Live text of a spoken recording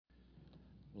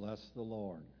Bless the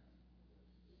Lord.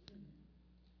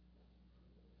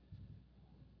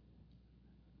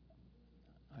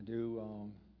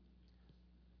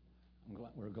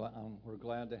 We're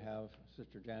glad to have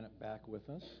Sister Janet back with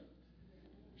us.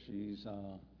 She's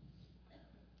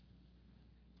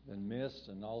been missed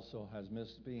and also has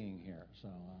missed being here. So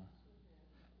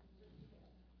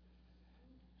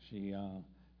she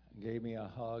gave me a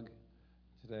hug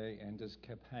today and just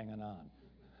kept hanging on.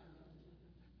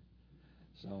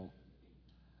 So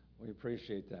we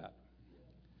appreciate that.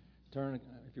 Turn,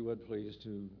 if you would please,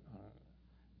 to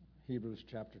Hebrews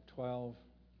chapter 12,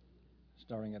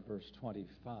 starting at verse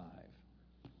 25.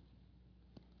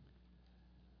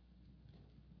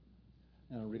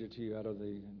 And I'll read it to you out of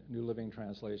the New Living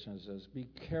Translation. It says, "Be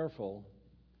careful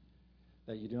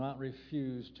that you do not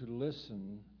refuse to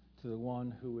listen to the one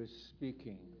who is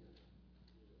speaking."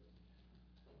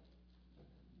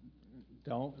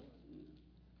 Don't.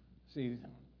 See,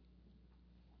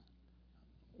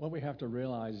 what we have to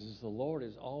realize is the Lord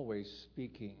is always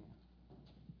speaking,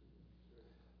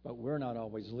 but we're not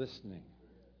always listening.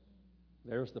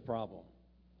 There's the problem.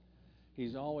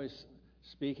 He's always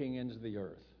speaking into the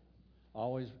earth,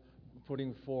 always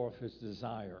putting forth His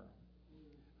desire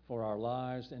for our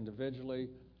lives individually,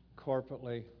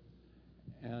 corporately,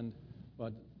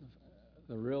 but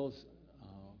the real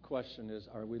question is,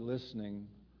 are we listening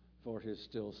for His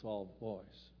still small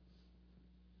voice?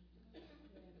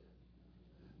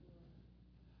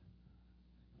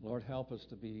 Lord, help us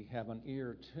to have an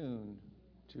ear tuned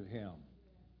to Him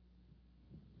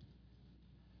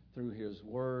through His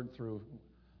Word, through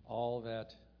all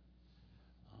that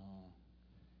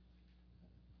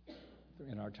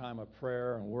in our time of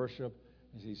prayer and worship,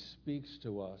 as He speaks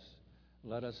to us,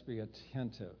 let us be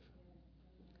attentive.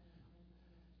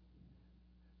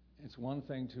 It's one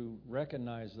thing to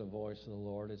recognize the voice of the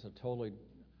Lord. It's a totally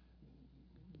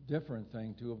different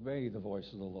thing to obey the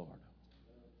voice of the Lord.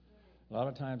 A lot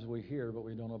of times we hear, but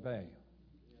we don't obey.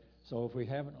 So if we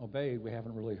haven't obeyed, we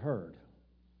haven't really heard.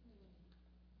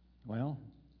 Well,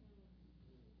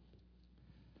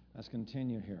 let's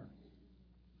continue here.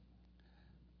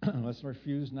 Let's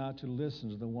refuse not to listen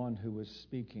to the one who is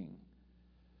speaking.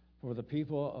 For the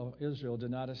people of Israel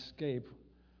did not escape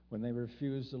when they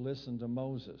refused to listen to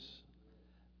Moses,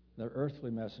 their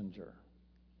earthly messenger.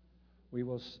 We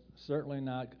will certainly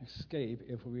not escape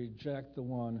if we reject the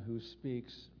one who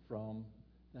speaks from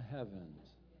the heavens,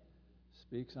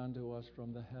 speaks unto us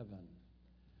from the heaven.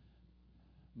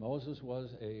 Moses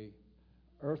was a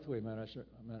earthly minister.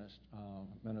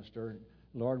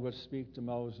 Lord would speak to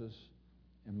Moses,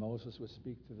 and Moses would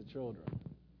speak to the children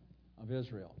of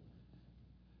Israel.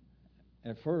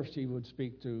 At first, he would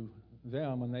speak to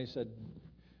them, and they said,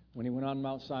 when he went on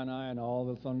Mount Sinai and all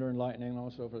the thunder and lightning and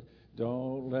all so forth,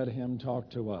 don't let him talk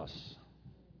to us.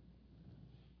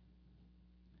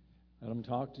 Let him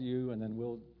talk to you, and then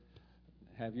we'll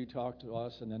have you talk to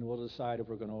us, and then we'll decide if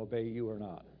we're going to obey you or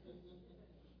not.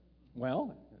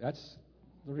 Well, that's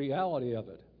the reality of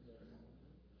it.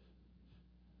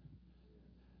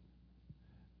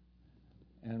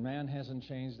 And man hasn't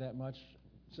changed that much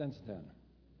since then.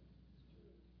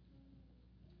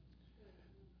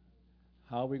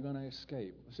 How are we going to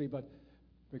escape? See, but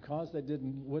because they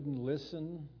wouldn't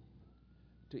listen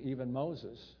to even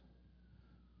Moses,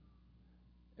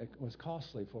 it was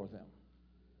costly for them.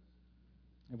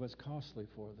 It was costly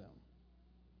for them.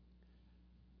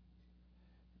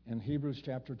 In Hebrews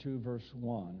chapter 2, verse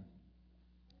 1,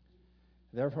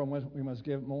 therefore we must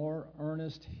give more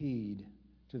earnest heed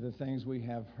to the things we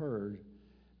have heard,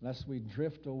 lest we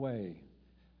drift away.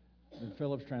 In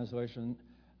Philip's translation,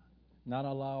 not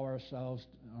allow ourselves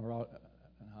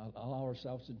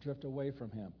to drift away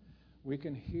from Him. We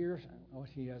can hear what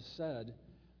He has said,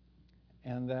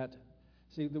 and that,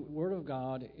 see, the Word of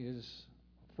God is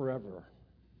forever.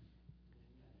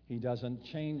 He doesn't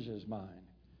change His mind.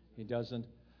 He doesn't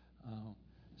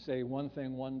say one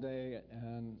thing one day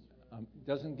and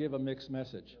doesn't give a mixed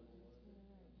message.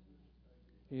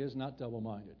 He is not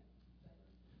double-minded.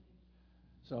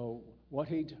 So what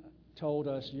He told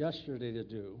us yesterday to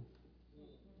do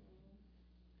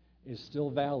is still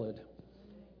valid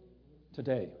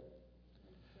today.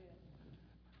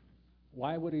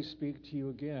 Why would He speak to you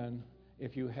again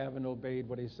if you haven't obeyed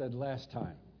what He said last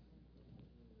time?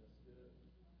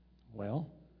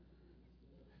 Well,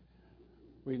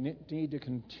 we need to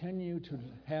continue to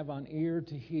have an ear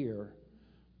to hear,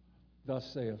 thus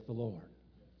saith the Lord.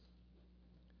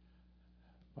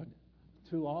 But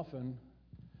too often,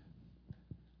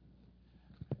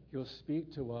 He'll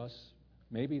speak to us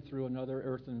maybe through another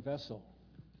earthen vessel,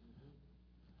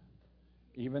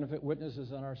 even if it witnesses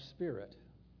in our spirit.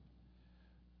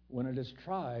 when it is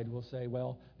tried, we'll say,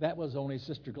 well, that was only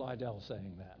Sister Glidell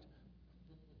saying that.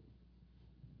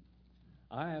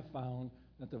 I have found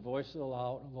that the voice of the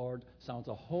Lord sounds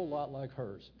a whole lot like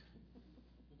hers.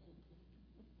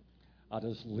 I'll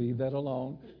just leave that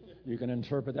alone. You can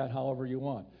interpret that however you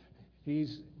want.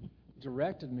 He's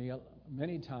directed me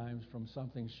many times from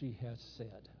something she has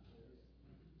said.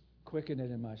 Quicken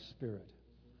it in my spirit.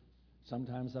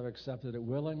 Sometimes I've accepted it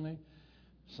willingly,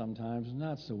 sometimes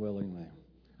not so willingly.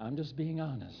 I'm just being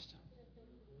honest.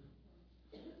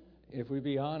 If we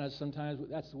be honest, sometimes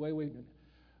that's the way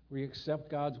we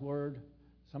accept God's word,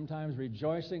 sometimes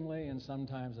rejoicingly and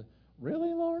sometimes,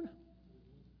 really, Lord?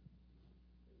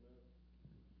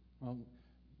 Well,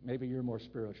 maybe you're more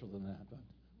spiritual than that, but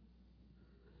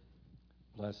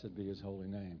blessed be his holy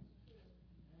name.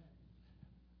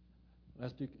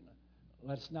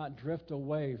 Let's not drift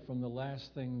away from the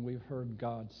last thing we've heard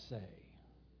God say.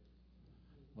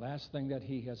 Last thing that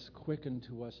he has quickened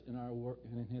to us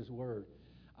in his word.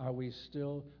 Are we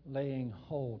still laying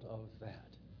hold of that?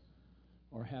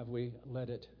 Or have we let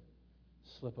it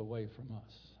slip away from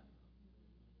us?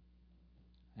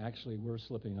 Actually, we're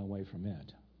slipping away from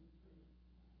it.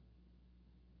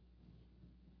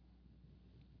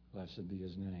 Blessed be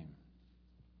his name.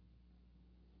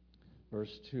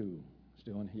 Verse 2,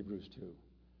 still in Hebrews 2.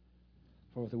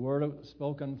 For the word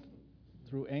spoken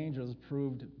through angels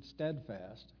proved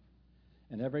steadfast,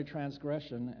 and every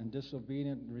transgression and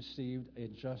disobedient received a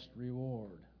just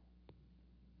reward.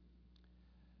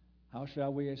 How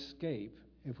shall we escape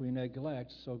if we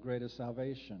neglect so great a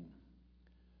salvation,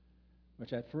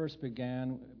 which at first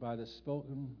began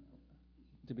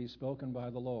to be spoken by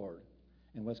the Lord,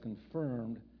 and was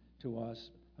confirmed to us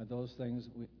by those things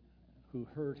who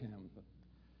heard him?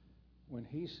 When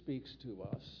he speaks to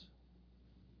us,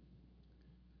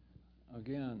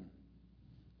 again,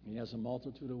 he has a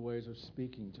multitude of ways of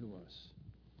speaking to us.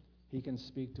 He can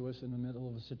speak to us in the middle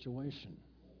of a situation.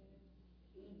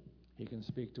 He can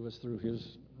speak to us through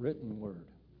his written word.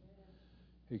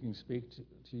 He can speak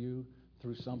to you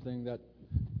through something that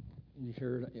you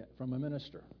heard from a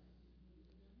minister.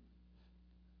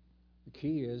 The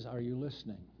key is, are you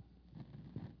listening?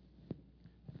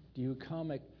 Do you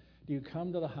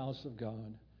come to the house of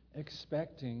God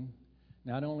expecting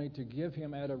not only to give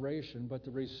him adoration, but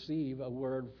to receive a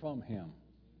word from him?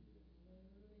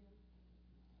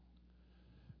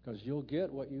 Because you'll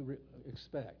get what you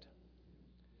expect.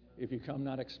 If you come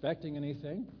not expecting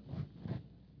anything,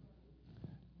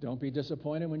 don't be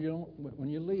disappointed when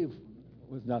you leave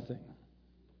with nothing.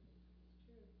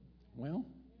 Well,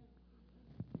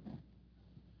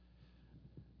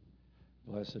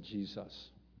 blessed Jesus.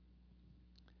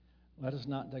 Let us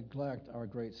not neglect our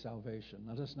great salvation.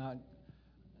 Let us not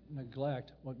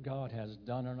neglect what God has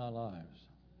done in our lives.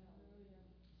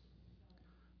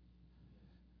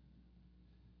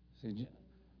 See,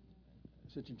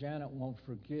 Sister Janet won't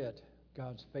forget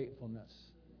God's faithfulness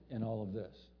in all of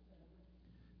this.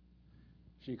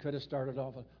 She could have started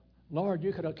off with, Lord,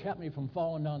 you could have kept me from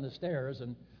falling down the stairs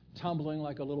and tumbling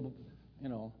like a little,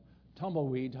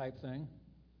 tumbleweed type thing.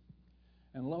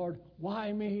 And Lord,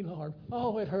 why me, Lord?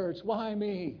 Oh, it hurts. Why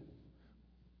me?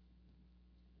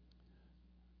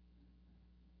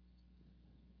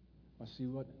 Well, see,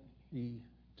 what he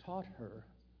taught her,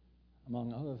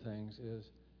 among other things, is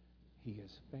he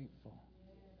is faithful.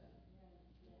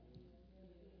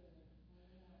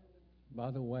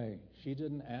 By the way, she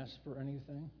didn't ask for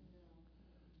anything,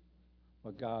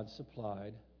 but God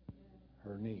supplied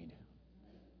her need.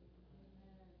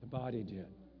 The body did.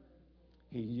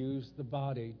 He used the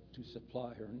body to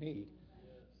supply her need.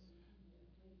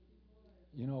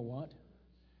 You know what?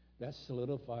 That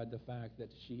solidified the fact that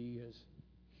she is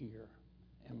here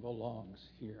and belongs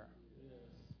here.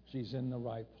 She's in the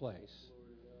right place.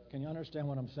 Can you understand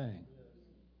what I'm saying?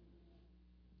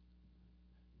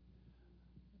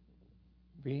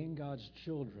 Being God's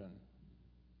children,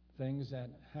 things that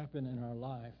happen in our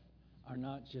life are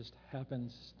not just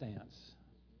happenstance.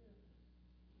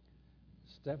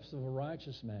 Steps of a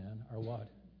righteous man are what?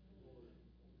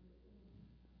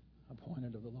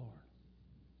 Appointed of the Lord.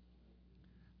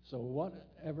 So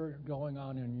whatever going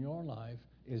on in your life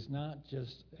is not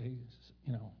just a,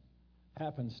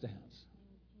 happenstance.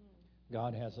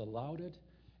 God has allowed it,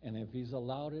 and if he's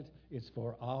allowed it, it's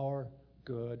for our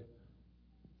good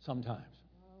sometimes.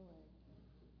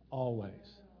 Always.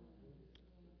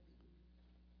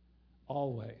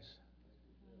 Always.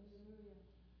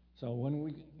 So when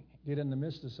we get in the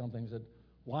midst of something, said,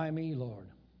 why me, Lord?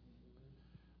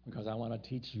 Because I want to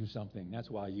teach you something. That's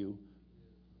why you.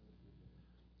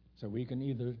 So we can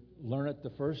either learn it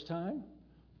the first time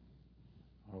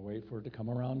or wait for it to come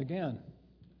around again.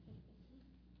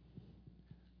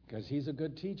 because he's a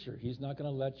good teacher. He's not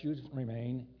going to let you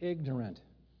remain ignorant.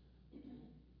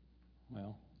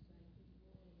 Well,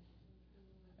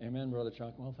 amen, Brother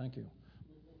Chuck. Well, thank you.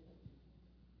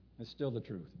 It's still the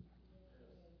truth.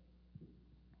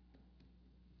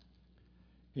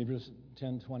 Hebrews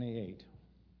 10:28.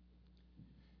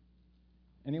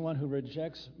 Anyone who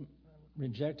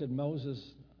rejected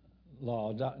Moses'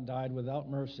 law died without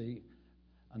mercy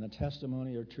on the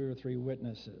testimony of 2 or 3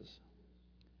 witnesses.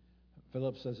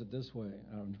 Philip says it this way,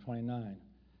 29.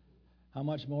 How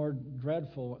much more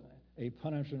dreadful a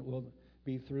punishment will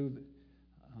be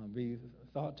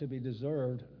thought to be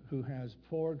deserved who has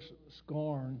poured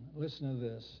scorn, listen to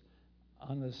this,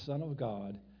 on the Son of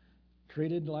God,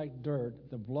 treated like dirt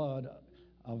the blood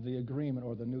of the agreement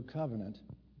or the new covenant,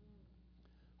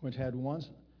 which had once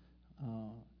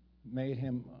made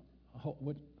him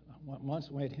holy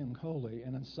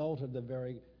and insulted the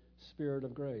very Spirit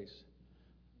of grace.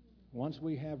 Once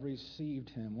we have received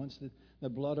him, once the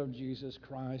blood of Jesus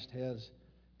Christ has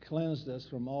cleansed us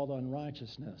from all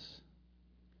unrighteousness,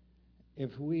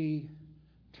 if we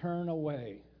turn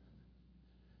away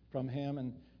from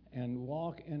him and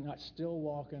walk in, still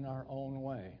walk in our own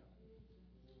way,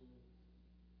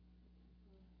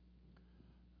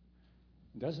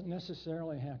 it doesn't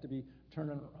necessarily have to be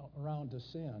turning around to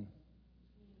sin,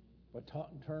 but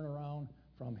turn around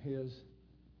from his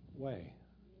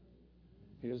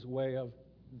way of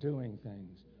doing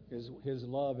things, his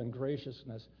love and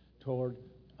graciousness toward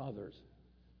others.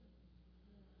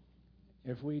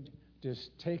 If we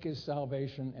just take his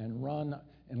salvation and run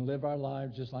and live our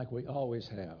lives just like we always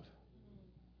have,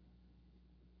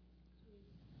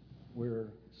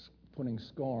 we're putting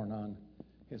scorn on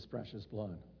his precious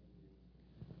blood.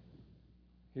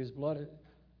 His blood,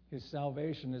 his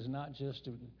salvation is not just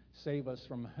to save us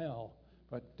from hell,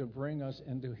 but to bring us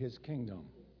into his kingdom.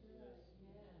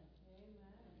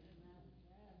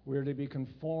 We're to be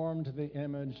conformed to the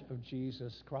image of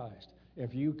Jesus Christ.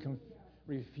 If you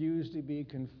refuse to be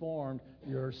conformed,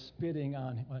 you're spitting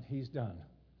on what he's done.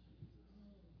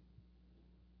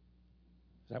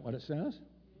 Is that what it says?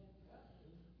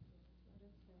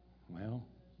 Well,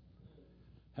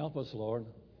 help us, Lord.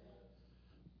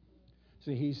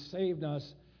 See, he saved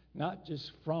us not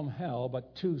just from hell,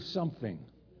 but to something.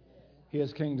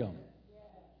 His kingdom.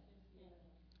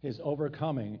 His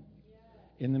overcoming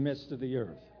in the midst of the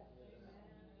earth.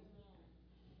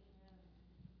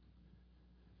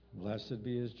 Blessed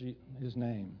be his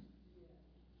name.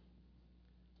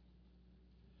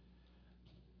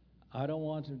 I don't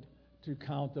want to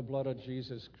count the blood of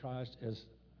Jesus Christ as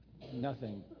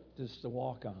nothing, just to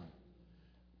walk on.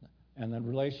 And the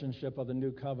relationship of the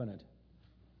new covenant.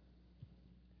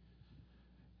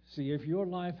 See, if your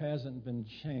life hasn't been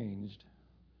changed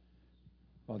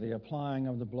by the applying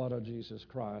of the blood of Jesus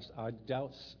Christ, I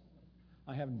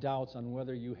have doubts on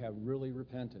whether you have really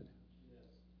repented.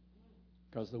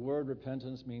 Because the word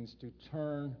repentance means to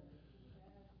turn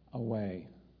away.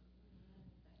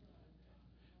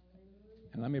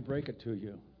 And let me break it to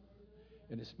you.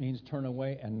 It just means turn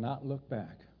away and not look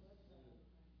back.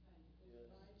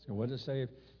 So what does it say? If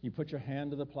you put your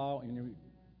hand to the plow and you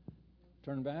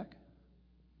turn back,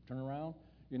 turn around,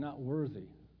 you're not worthy.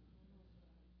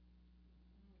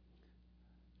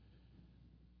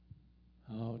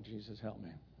 Oh, Jesus, help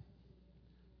me.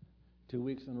 2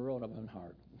 weeks in a row, I've been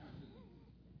hard.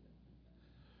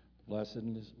 Blessed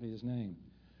be his name.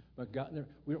 But God,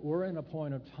 we're in a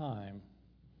point of time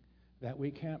that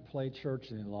we can't play church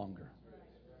any longer.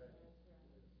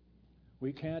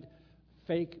 We can't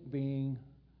fake being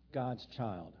God's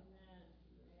child.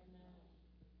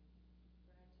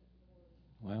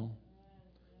 Well,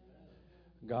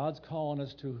 God's calling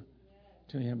us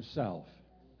to himself.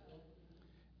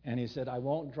 And he said, I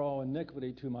won't draw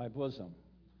iniquity to my bosom.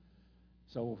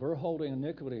 So if we're holding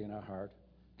iniquity in our heart,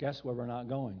 guess where we're not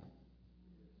going?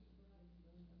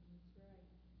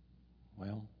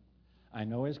 Well, I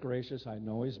know he's gracious. I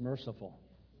know he's merciful.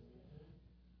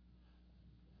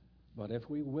 But if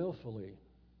we willfully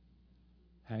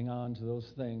hang on to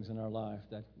those things in our life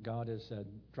that God has said,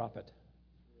 drop it.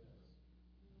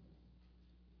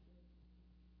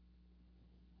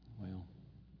 Well,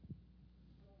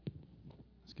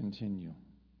 let's continue.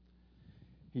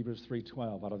 Hebrews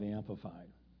 3:12 out of the Amplified.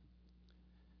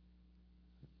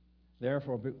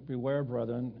 Therefore, beware,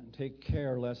 brethren, take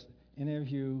care lest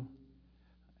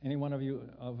any one of you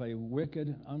of a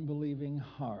wicked, unbelieving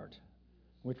heart,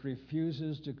 which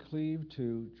refuses to cleave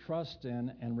to, trust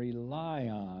in, and rely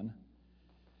on,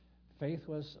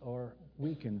 faithless or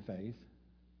weak in faith,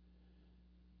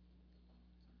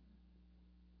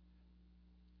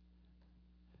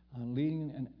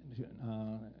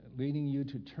 leading you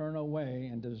to turn away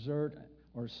and desert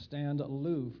or stand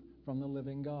aloof from the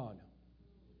living God.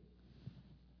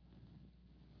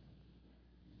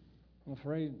 I'm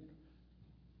afraid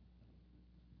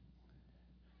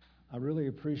I really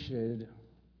appreciated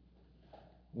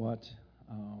what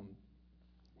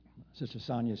Sister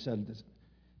Sonia said,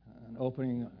 an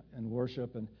opening in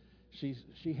worship, and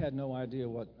she had no idea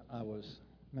what I was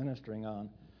ministering on,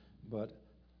 but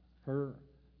her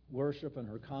worship and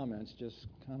her comments just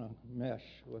kind of mesh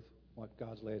with what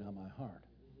God's laid on my heart.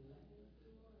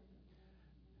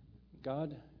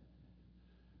 God,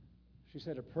 she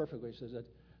said it perfectly. She says that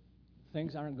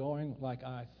things aren't going like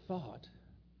I thought,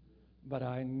 but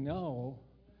I know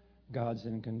God's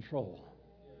in control.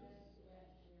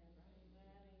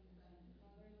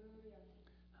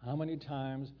 How many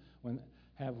times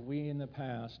have we in the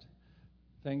past,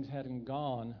 things hadn't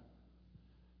gone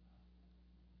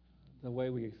the way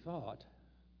we thought,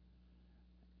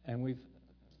 and we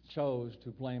chose to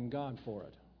blame God for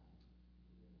it?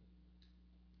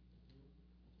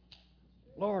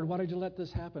 Lord, what did you let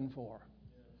this happen for?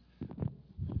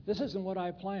 This isn't what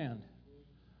I planned.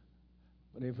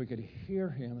 But if we could hear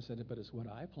him and say, but it's what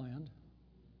I planned.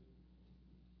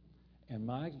 And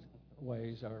my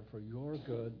ways are for your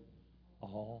good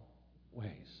always.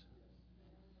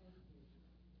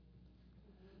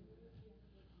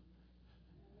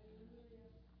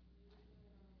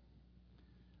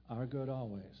 Our good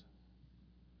always.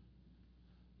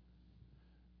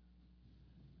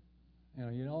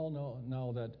 You all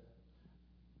know that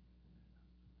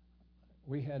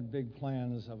we had big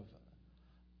plans of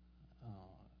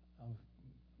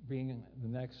being the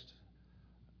next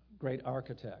great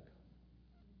architect.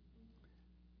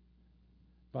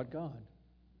 But God,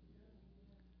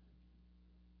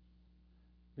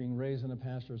 being raised in a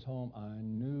pastor's home, I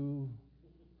knew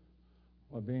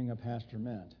what being a pastor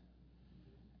meant.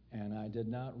 And I did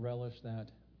not relish that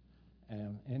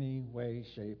in any way,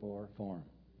 shape, or form.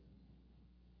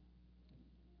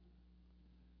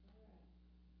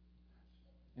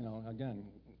 Again,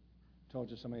 told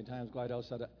you so many times, Glidell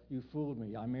said, you fooled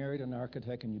me. I married an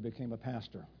architect and you became a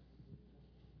pastor.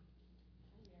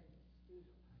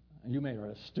 And you made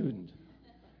her a student.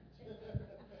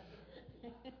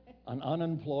 An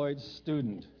unemployed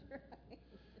student.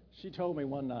 She told me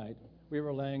one night, we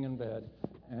were laying in bed,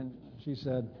 and she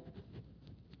said,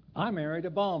 I married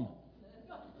a bum.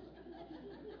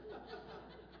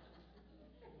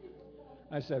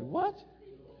 I said, what?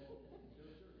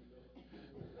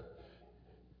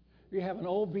 You have an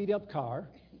old beat-up car.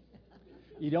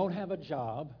 You don't have a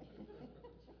job.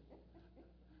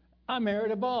 I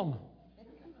married a bum.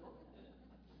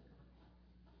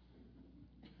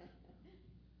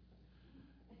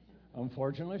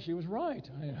 Unfortunately, she was right.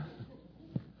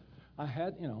 I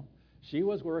had, she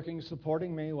was working,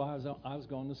 supporting me while I was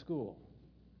going to school.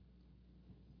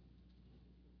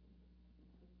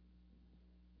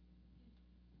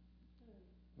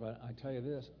 But I tell you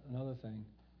this, another thing,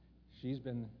 she's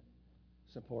been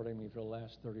supporting me for the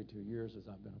last 32 years as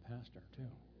I've been a pastor, too.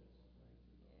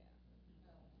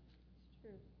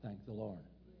 Thank the Lord.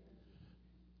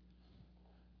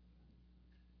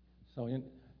 So,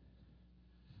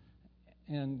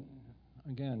 and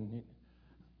again,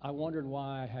 I wondered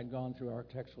why I had gone through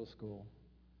architectural school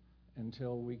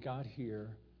until we got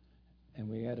here and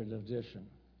we added addition.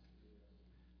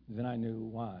 Then I knew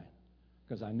why,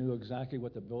 because I knew exactly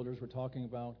what the builders were talking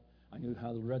about. I knew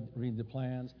how to read the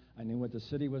plans. I knew what the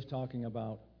city was talking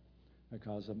about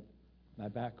because of my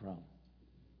background.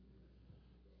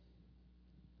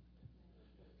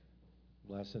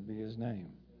 Blessed be his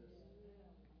name.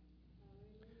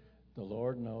 The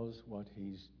Lord knows what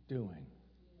he's doing.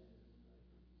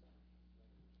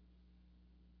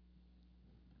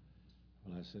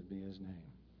 Blessed be his name.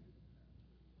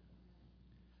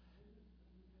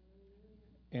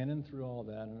 In and through all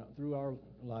that, and through our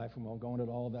life, and we'll go into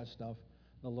all that stuff,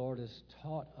 the Lord has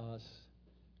taught us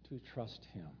to trust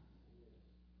him.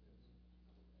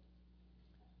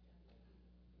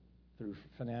 Through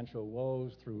financial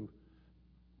woes, through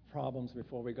problems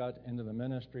before we got into the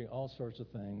ministry, all sorts of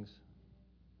things,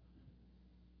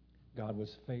 God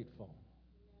was faithful.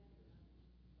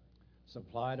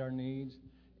 Supplied our needs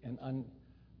in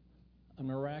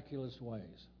miraculous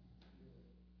ways.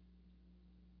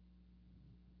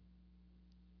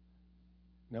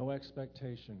 No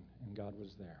expectation, and God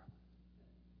was there.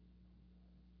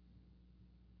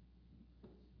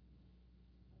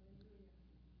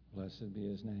 Blessed be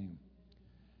his name.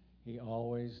 He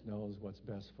always knows what's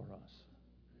best for us.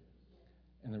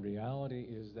 And the reality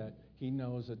is that he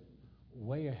knows it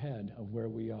way ahead of where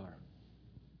we are.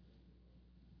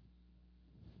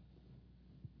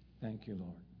 Thank you,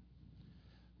 Lord.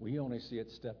 We only see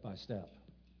it step by step.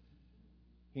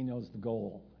 He knows the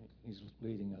goal He's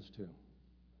leading us to.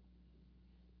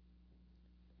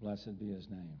 Blessed be His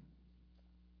name.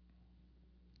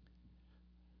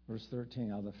 Verse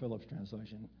 13 out of the Phillips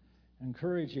translation.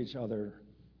 Encourage each other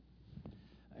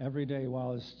every day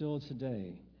while it's still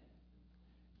today,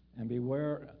 and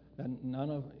beware that none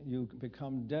of you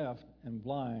become deaf and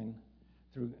blind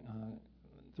through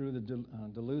the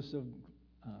delusive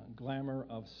glamour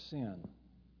of sin.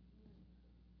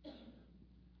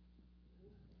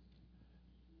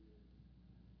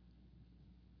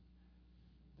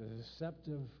 The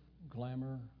deceptive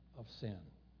glamour of sin.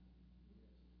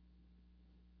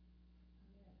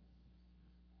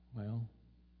 Well,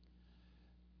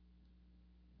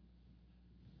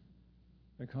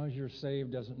 because you're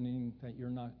saved doesn't mean that you're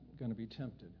not going to be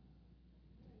tempted.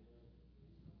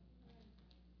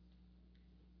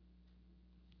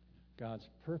 God's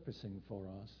purposing for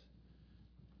us,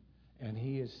 and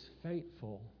He is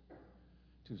faithful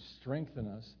to strengthen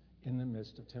us in the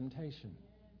midst of temptation.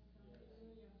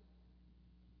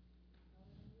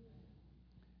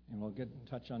 And we'll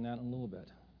touch on that in a little bit.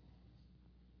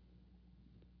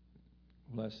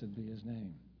 Blessed be His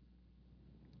name.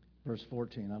 Verse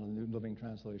 14 out of the New Living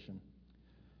Translation.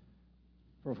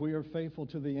 For if we are faithful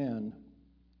to the end,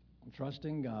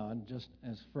 trusting God just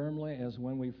as firmly as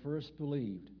when we first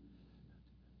believed.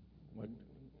 What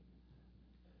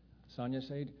Sonia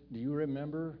said, do you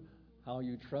remember how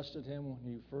you trusted Him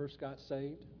when you first got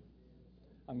saved?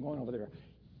 I'm going over there.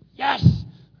 Yes!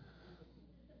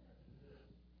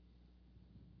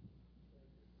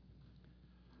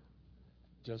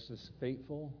 Just as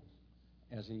faithful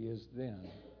as He is then,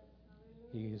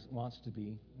 He wants to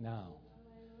be now.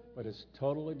 But it's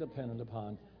totally dependent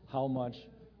upon how much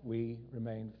we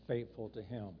remain faithful to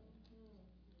Him.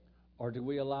 Or do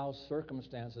we allow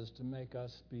circumstances to make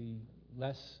us be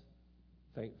less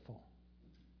faithful?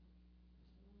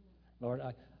 Lord,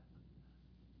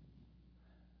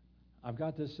 I've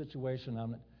got this situation,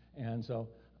 and so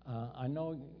I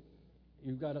know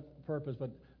you've got a purpose,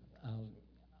 but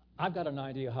I've got an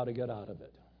idea how to get out of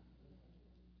it.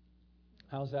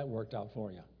 How's that worked out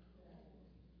for you?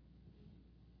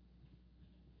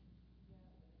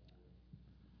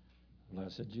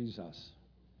 Blessed Jesus.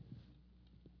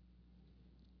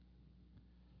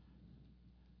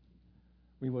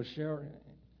 We will share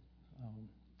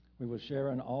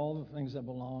in all the things that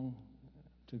belong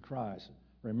to Christ.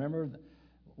 Remember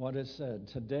what it said.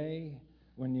 Today,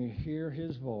 when you hear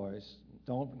His voice,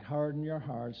 don't harden your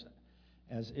hearts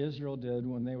as Israel did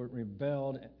when they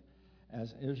rebelled,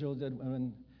 as Israel did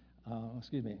when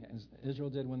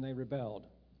they rebelled.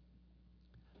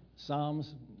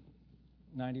 Psalms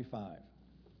 95.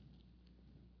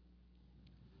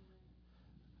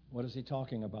 What is he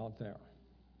talking about there?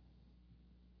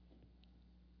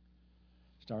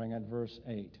 Starting at verse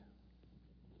 8.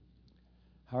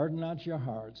 Harden not your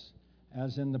hearts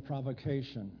as in the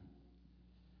provocation,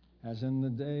 as in the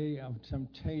day of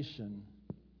temptation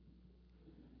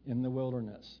in the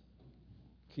wilderness.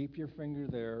 Keep your finger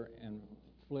there and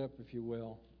flip, if you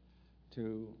will,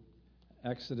 to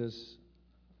Exodus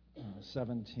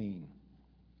 17.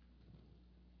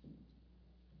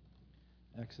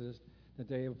 Exodus, the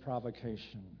day of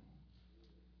provocation.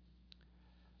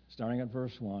 Starting at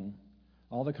verse 1.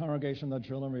 All the congregation of the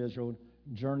children of Israel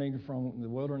journeyed from the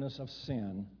wilderness of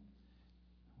Sin.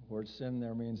 The word sin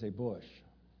there means a bush.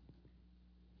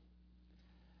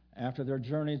 After their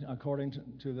journey according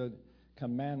to the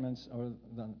commandments or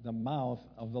the mouth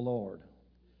of the Lord,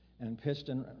 and pitched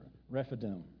in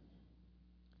Rephidim,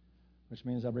 which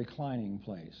means a reclining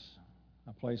place,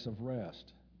 a place of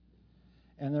rest.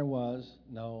 And there was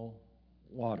no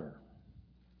water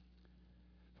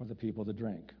for the people to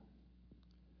drink.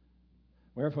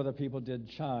 Wherefore the people did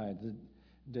chide,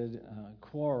 did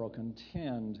quarrel,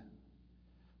 contend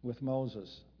with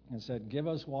Moses, and said, Give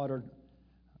us water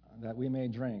that we may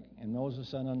drink. And Moses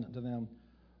said unto them,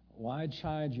 Why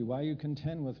chide you? Why you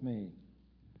contend with me?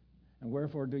 And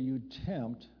wherefore do you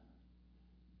tempt,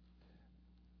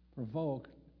 provoke,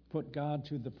 put God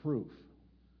to the proof?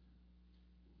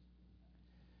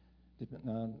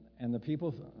 And the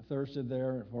people thirsted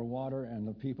there for water, and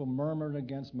the people murmured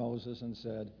against Moses and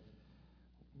said,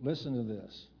 Listen to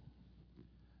this.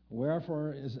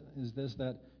 Wherefore is this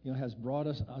that has brought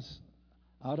us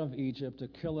out of Egypt to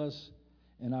kill us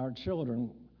and our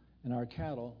children and our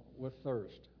cattle with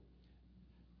thirst?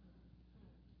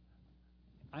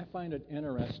 I find it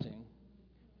interesting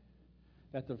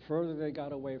that the further they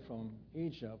got away from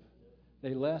Egypt,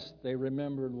 the less they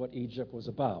remembered what Egypt was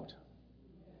about.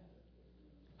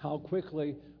 How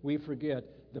quickly we forget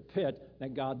the pit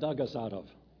that God dug us out of.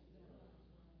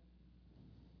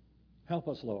 Help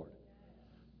us, Lord.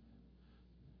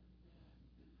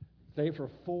 They, for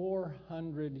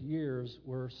 400 years,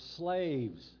 were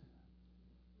slaves,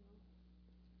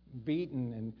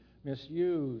 beaten and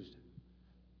misused,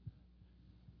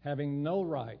 having no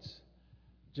rights,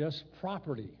 just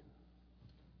property.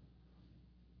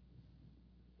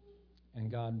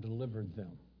 And God delivered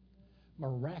them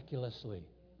miraculously.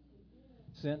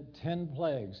 Sent 10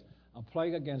 plagues, a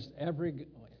plague against every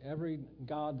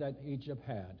god that Egypt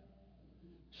had,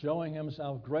 showing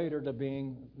himself greater than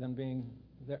being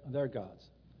their gods.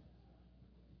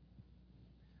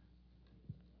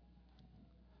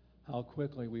 How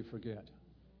quickly we forget.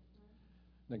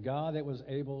 The God that was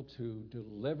able to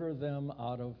deliver them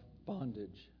out of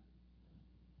bondage.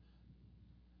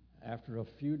 After a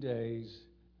few days,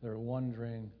 they're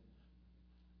wondering,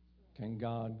 can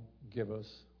God give us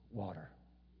water?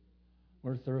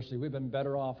 We're thirsty. We've been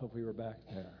better off if we were back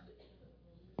there.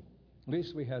 At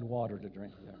least we had water to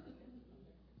drink there.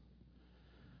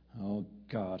 Oh,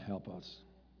 God, help us.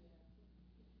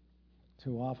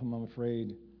 Too often, I'm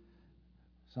afraid,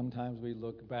 sometimes we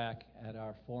look back at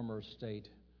our former state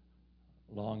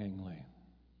longingly.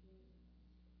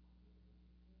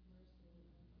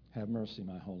 Have mercy,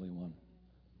 my Holy One.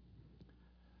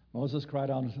 Moses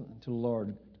cried out to the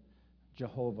Lord.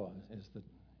 Jehovah is the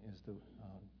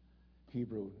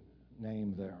Hebrew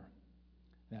name there.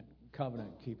 That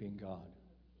covenant-keeping God.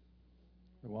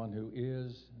 The one who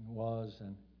is and was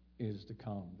and is to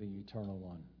come, the eternal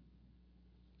one.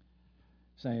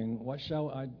 Saying, what shall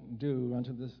I do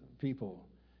unto this people?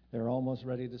 They're almost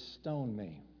ready to stone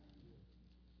me.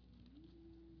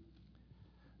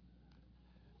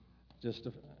 Just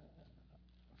a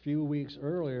few weeks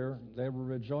earlier, they were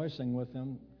rejoicing with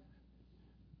him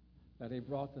that he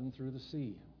brought them through the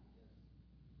sea.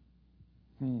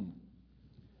 And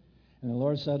the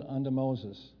Lord said unto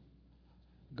Moses,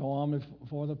 go on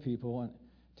before the people and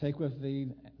take with thee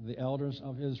the elders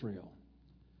of Israel,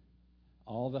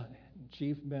 all the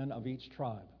chief men of each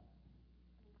tribe,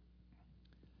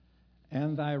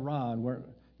 and thy rod where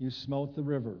you smote the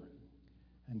river,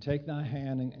 and take thy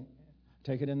hand and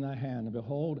take it in thy hand, and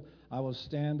behold, I will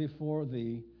stand before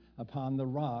thee upon the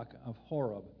rock of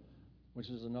Horeb,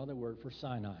 which is another word for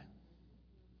Sinai.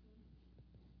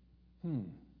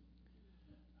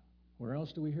 Where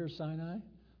else do we hear Sinai?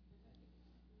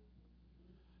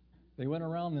 They went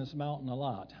around this mountain a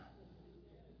lot.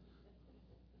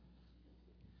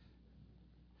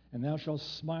 And thou shalt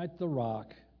smite the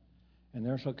rock, and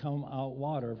there shall come out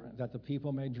water that the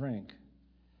people may drink.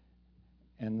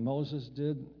 And Moses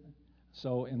did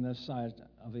so in the sight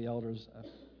of the elders of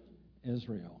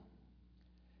Israel.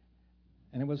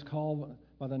 And it was called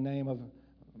by the name of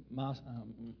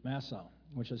Massah,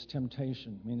 which is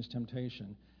temptation, means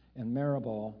temptation, and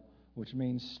Meribah, which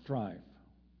means strife,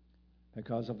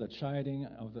 because of the chiding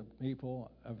of the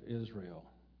people of Israel.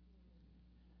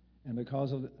 And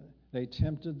because of they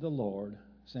tempted the Lord,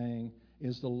 saying,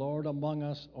 is the Lord among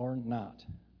us or not?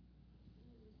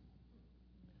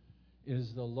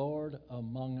 Is the Lord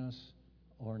among us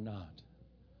or not?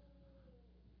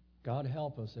 God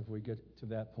help us if we get to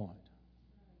that point.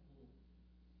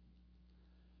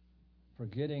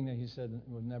 Forgetting that he said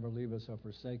he would never leave us or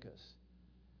forsake us.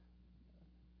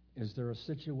 Is there a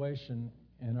situation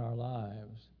in our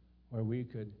lives where we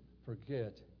could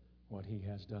forget what he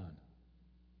has done?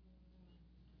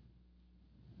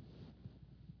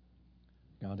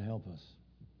 God help us.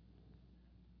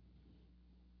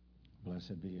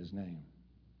 Blessed be his name.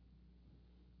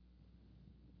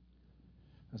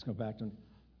 Let's go back to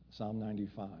Psalm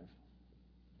 95.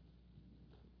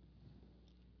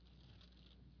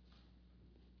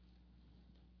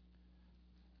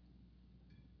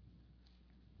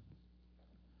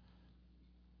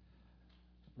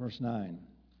 Verse 9,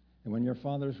 and when your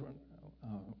fathers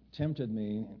tempted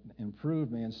me and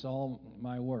proved me and saw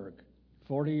my work,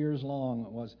 40 years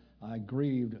long was I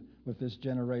grieved with this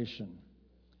generation.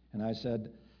 And I said,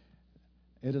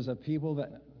 it is a people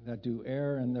that do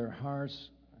err in their hearts,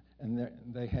 and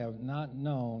they have not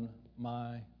known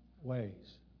my ways.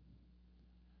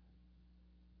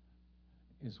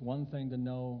 It's one thing to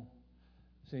know.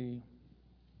 See,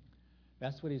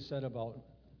 that's what he said about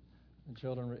the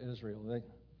children of Israel.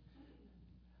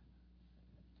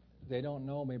 They don't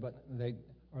know me, but they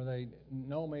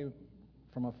know me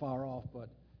from afar off, but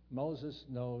Moses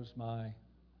knows my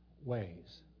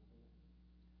ways.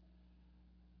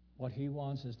 What he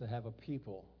wants is to have a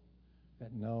people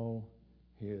that know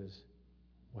his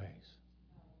ways.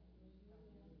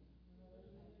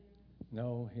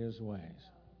 Know his ways.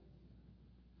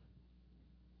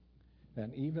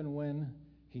 that even when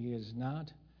he is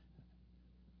not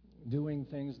doing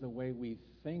things the way we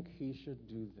think he should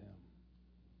do them,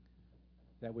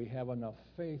 that we have enough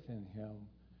faith in him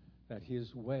that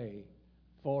his way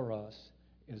for us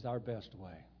is our best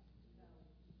way.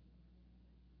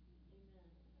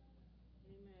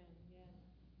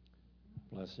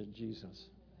 Blessed Jesus.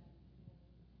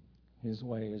 His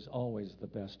way is always the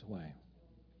best way.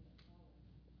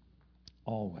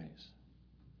 Always.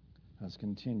 Let's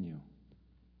continue.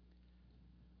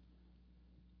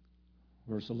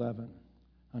 Verse 11.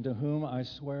 Unto whom I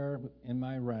swear in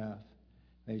my wrath,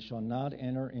 they shall not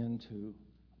enter into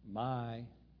my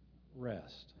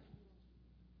rest.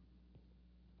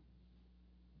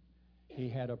 He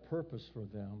had a purpose for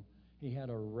them. He had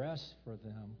a rest for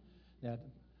them that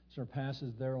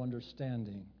surpasses their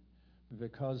understanding.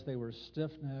 Because they were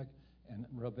stiff-necked and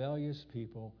rebellious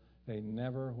people, they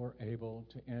never were able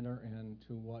to enter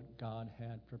into what God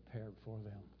had prepared for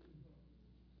them.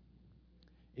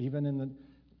 Even in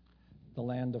the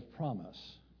land of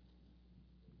promise,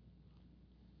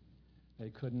 they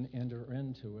couldn't enter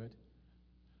into it.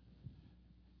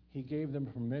 He gave them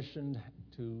permission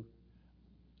to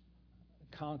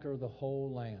conquer the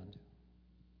whole land.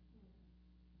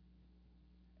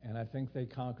 And I think they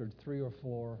conquered 3 or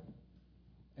 4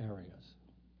 areas.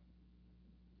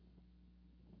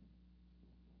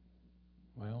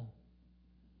 Well,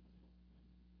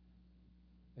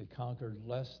 they conquered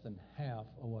less than half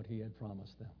of what he had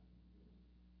promised them,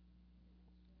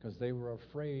 because they were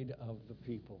afraid of the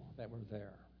people that were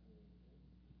there.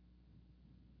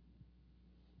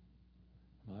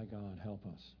 My God, help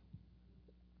us.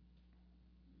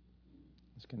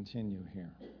 Let's continue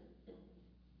here.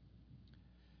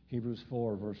 Hebrews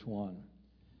 4, verse 1.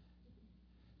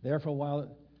 Therefore,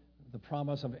 while the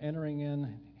promise of entering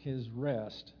in his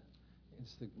rest,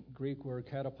 it's the Greek word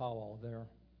katapao there.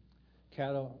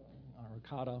 Kata, or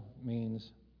kata,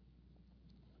 means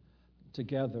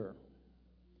together,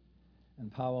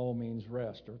 and pao means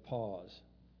rest or pause.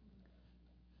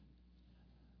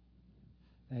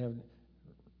 Therefore,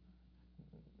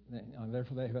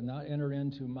 they have not entered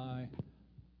into my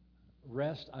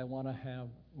rest I want to have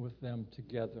with them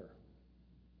together.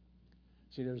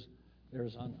 See,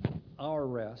 there's on our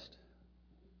rest,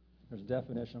 there's a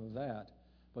definition of that,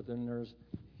 but then there's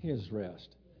his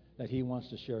rest that he wants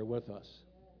to share with us.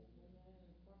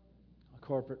 A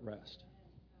corporate rest.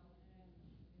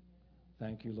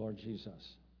 Thank you, Lord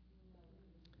Jesus.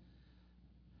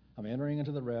 I'm entering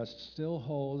into the rest, still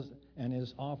holds and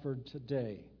is offered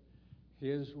today.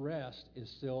 His rest is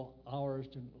still ours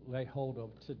to lay hold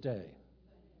of today.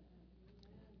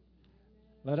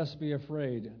 Let us be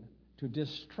afraid to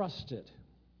distrust it,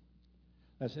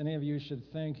 lest any of you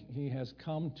should think he has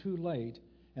come too late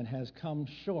and has come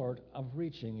short of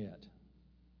reaching it.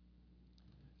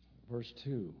 Verse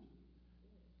 2.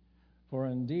 For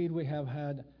indeed we have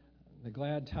had the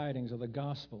glad tidings of the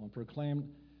gospel and proclaimed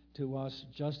to us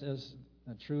just as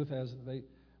the truth as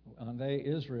they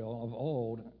Israel of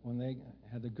old, when they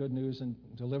had the good news and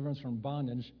deliverance from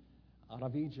bondage out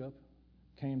of Egypt,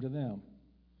 came to them.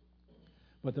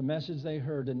 But the message they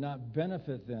heard did not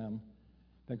benefit them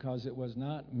because it was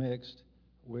not mixed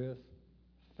with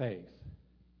faith.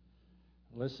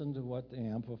 Listen to what the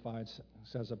Amplified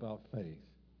says about faith.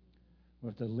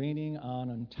 With the leaning on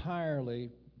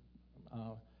entirely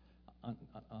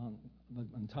on the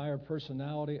entire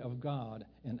personality of God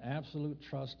in absolute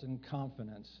trust and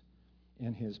confidence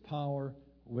in his power,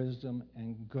 wisdom,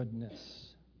 and goodness.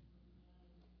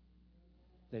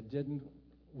 They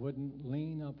wouldn't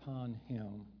lean upon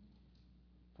him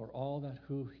for all that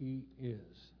who he is.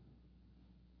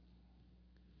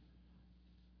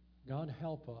 God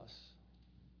help us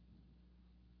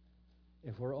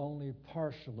if we're only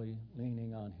partially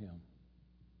leaning on him.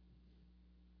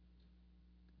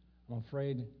 I'm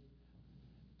afraid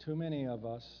too many of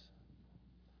us,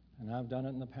 and I've done it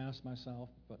in the past myself,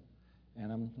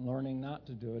 and I'm learning not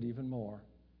to do it even more.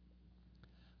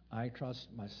 I trust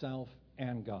myself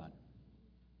and God.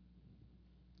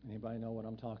 Anybody know what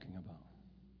I'm talking about?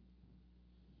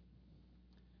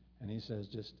 And he says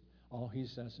all he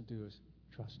says to do is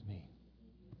trust me.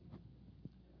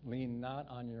 Lean not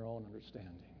on your own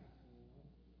understanding.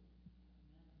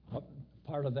 What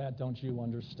part of that don't you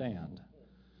understand?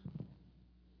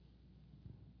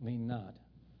 Lean not,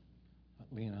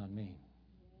 but lean on me.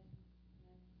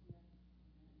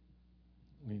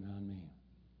 Lean on me.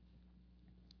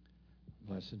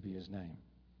 Blessed be his name.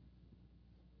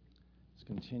 Let's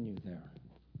continue there.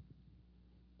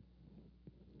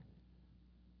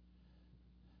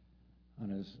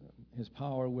 On his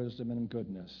power, wisdom, and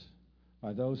goodness,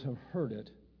 by those who have heard it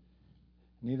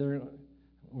Neither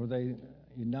were they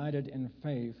united in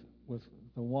faith with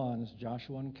the ones,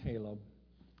 Joshua and Caleb.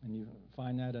 And you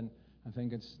find that in, I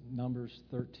think it's Numbers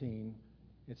 13.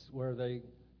 It's where they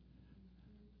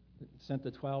sent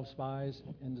the 12 spies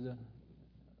into the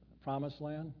promised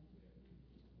land.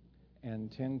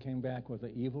 And 10 came back with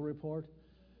an evil report.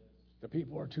 The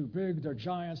people are too big, they're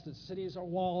giants, the cities are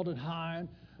walled and high. And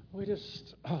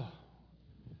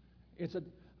it's a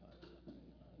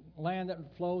land that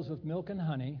flows with milk and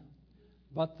honey,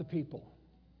 but the people.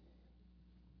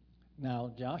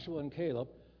 Now, Joshua and Caleb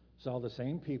saw the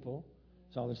same people,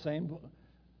 saw the same,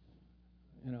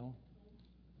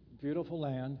 beautiful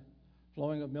land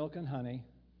flowing with milk and honey,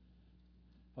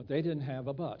 but they didn't have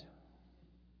a but.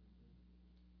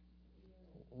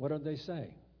 What did they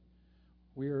say?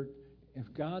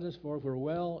 If God is for us, we're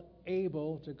well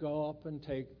able to go up and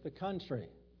take the country.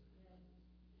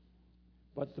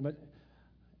 But in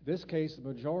this case, the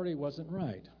majority wasn't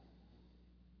right.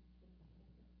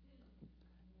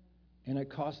 And it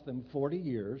cost them 40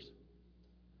 years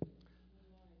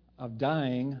of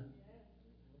dying,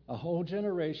 a whole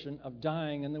generation of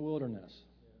dying in the wilderness.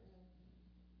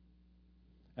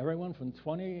 Everyone from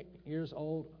 20 years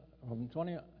old, from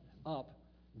 20 up,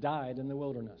 died in the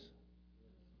wilderness.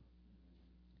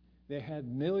 They had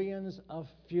millions of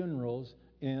funerals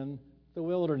in the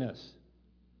wilderness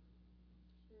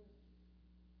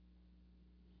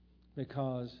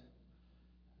because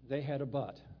they had a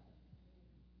but.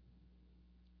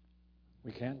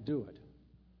 We can't do it.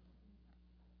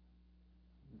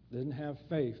 Didn't have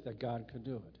faith that God could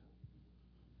do it.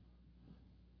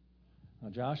 Now,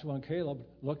 Joshua and Caleb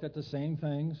looked at the same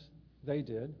things they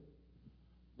did,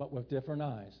 but with different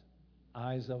eyes.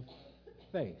 Eyes of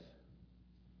faith.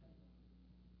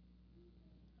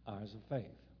 Eyes of faith.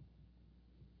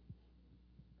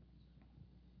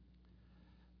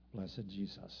 Blessed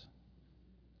Jesus.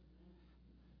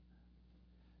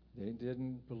 They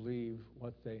didn't believe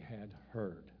what they had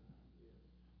heard.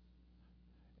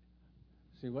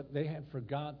 See, what they had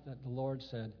forgot that the Lord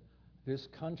said, this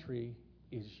country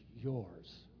is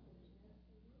yours.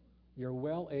 You're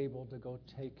well able to go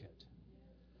take it.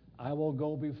 I will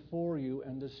go before you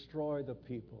and destroy the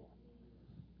people.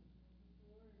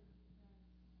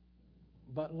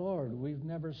 But Lord, we've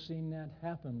never seen that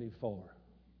happen before.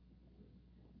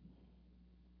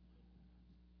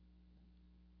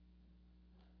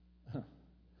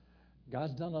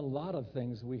 God's done a lot of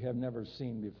things we have never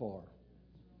seen before.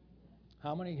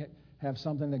 How many have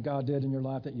something that God did in your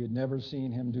life that you'd never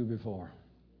seen Him do before?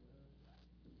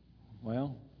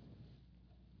 Well,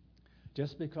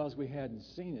 just because we hadn't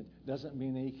seen it doesn't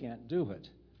mean that He can't do it.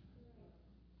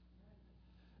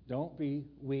 Don't be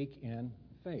weak in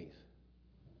faith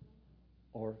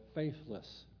or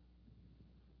faithless,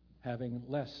 having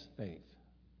less faith.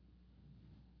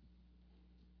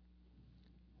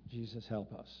 Jesus,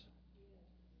 help us.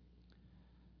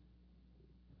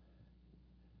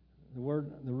 The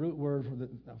root word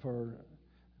for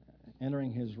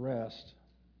entering His rest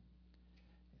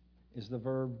is the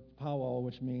verb pauo,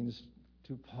 which means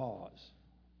to pause.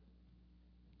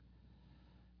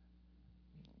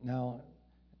 Now,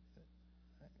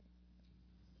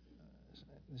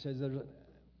 it says that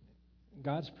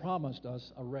God's promised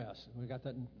us a rest. We got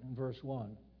that in verse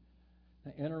 1.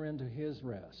 To enter into His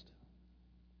rest,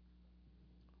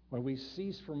 where we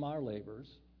cease from our labors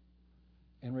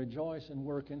and rejoice and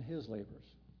work in His labors.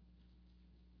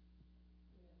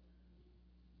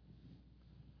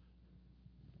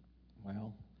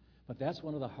 Well, but that's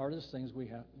one of the hardest things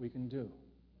we can do,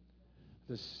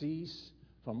 to cease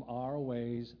from our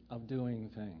ways of doing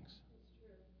things.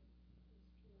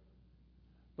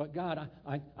 But God,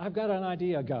 I've got an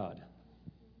idea, God.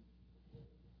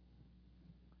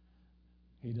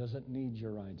 He doesn't need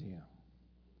your idea.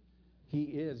 He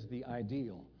is the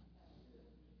ideal.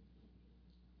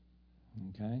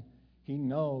 Okay? He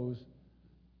knows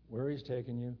where He's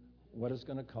taking you, what it's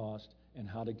going to cost, and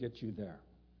how to get you there.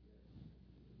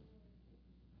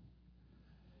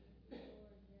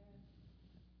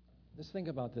 Let's think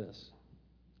about this.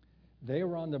 They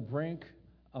were on the brink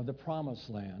of the promised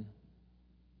land,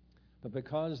 but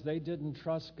because they didn't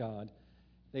trust God,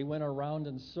 they went around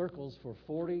in circles for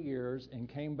 40 years and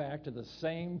came back to the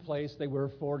same place they were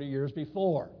 40 years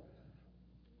before.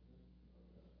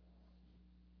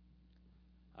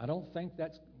 I don't think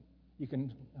you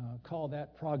can call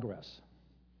that progress.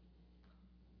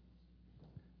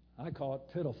 I call it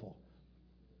pitiful.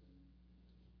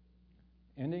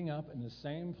 Ending up in the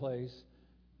same place,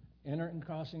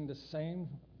 crossing the same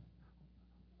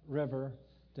river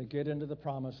to get into the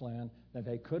promised land that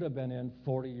they could have been in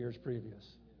 40 years previous.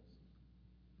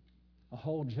 a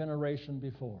whole generation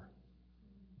before.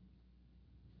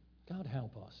 God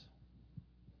help us.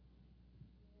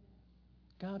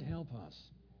 God help us.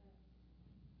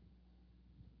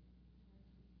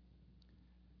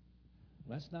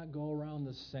 Let's not go around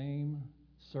the same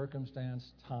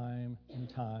circumstance time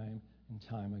and time and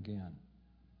time again.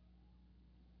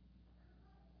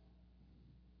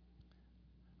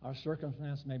 Our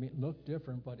circumstance may look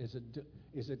different, but is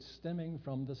it stemming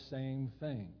from the same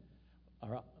thing?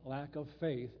 Our lack of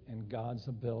faith in God's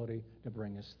ability to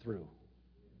bring us through.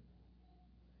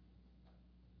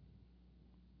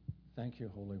 Thank you,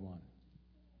 Holy One.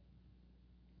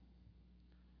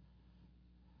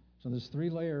 So there's three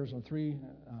layers or three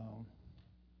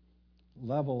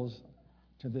levels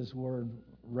to this word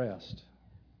rest.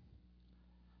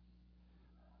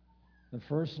 The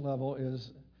first level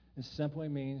is it simply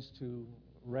means to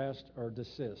rest or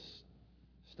desist,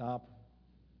 stop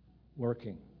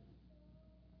working.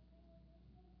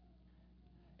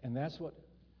 And that's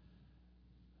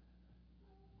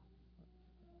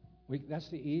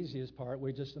the easiest part.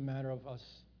 It's just a matter of us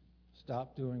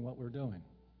stop doing what we're doing.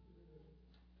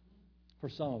 For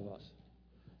some of us.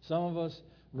 Some of us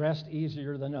rest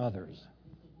easier than others.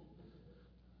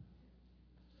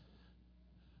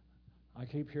 I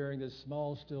keep hearing this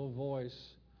small, still voice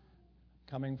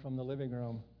coming from the living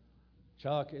room.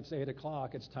 Chuck, it's 8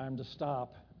 o'clock. It's time to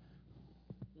stop.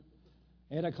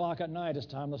 8 o'clock at night, it's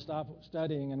time to stop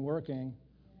studying and working.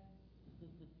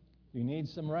 You need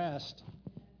some rest.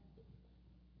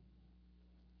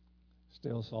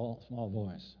 Still small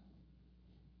voice.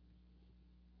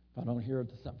 If I don't hear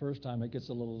it the first time, it gets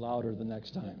a little louder the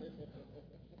next time.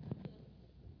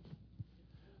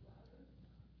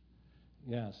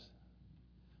 Yes.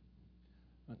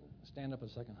 Stand up a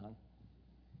second, hon.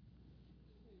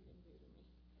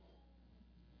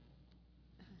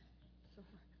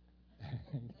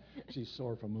 She's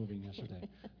sore from moving yesterday.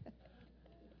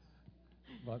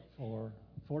 But for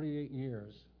 48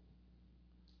 years,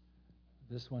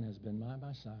 this one has been by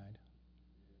my side,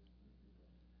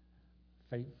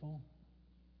 faithful,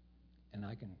 and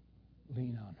I can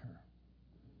lean on her.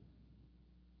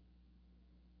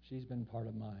 She's been part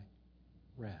of my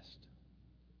rest.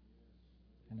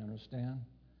 And understand,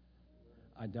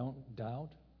 I don't doubt,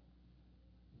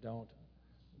 don't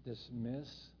dismiss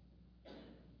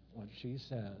what she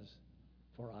says,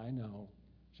 for I know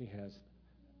she has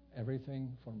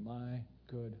everything for my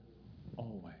good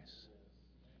always.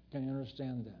 Can you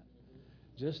understand that?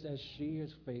 Just as she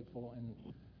is faithful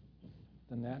in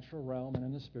the natural realm and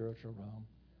in the spiritual realm,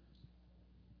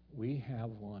 we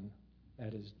have one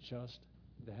that is just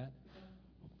that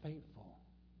faithful.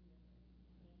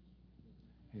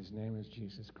 His name is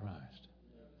Jesus Christ.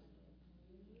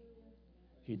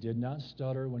 He did not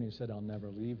stutter when he said, I'll never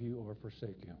leave you or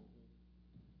forsake you.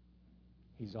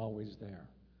 He's always there.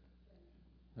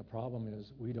 The problem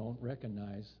is we don't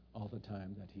recognize all the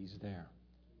time that he's there.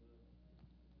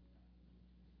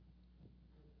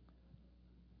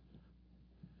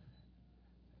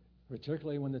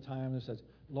 Particularly when the time says,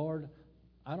 Lord,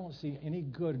 I don't see any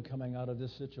good coming out of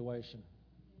this situation.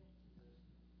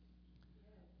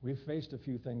 We've faced a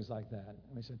few things like that.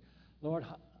 And we said, Lord,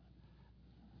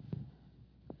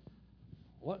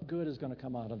 what good is going to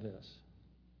come out of this?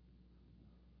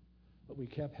 But we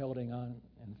kept holding on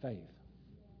in faith.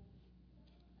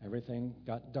 Everything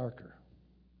got darker,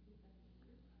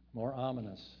 more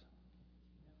ominous.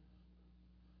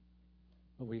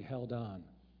 But we held on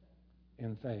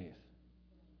in faith.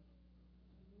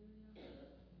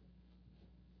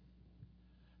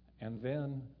 And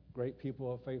then, great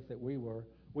people of faith that we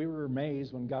were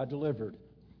amazed when God delivered.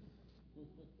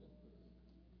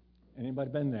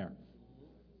 Anybody been there?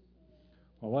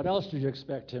 Well, what else did you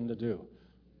expect him to do?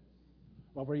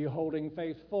 What were you holding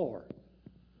faith for?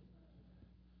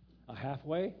 A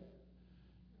halfway?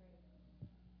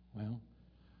 Well,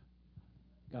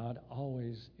 God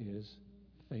always is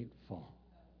faithful.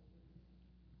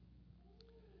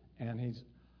 And he's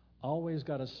always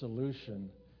got a solution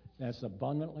that's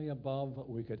abundantly above what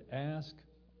we could ask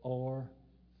or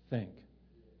think.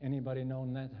 Anybody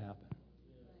known that happen?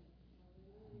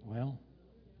 Well,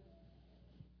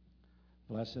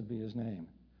 blessed be his name.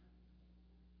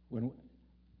 When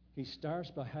he starts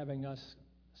by having us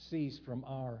cease from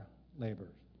our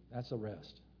labors, that's a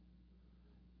rest.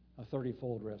 A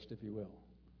 30-fold rest, if you will.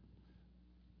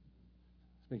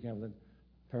 Speaking of the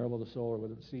parable of the sower, where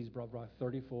the seeds brought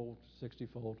 30-fold,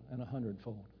 60-fold, and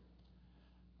 100-fold.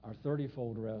 Our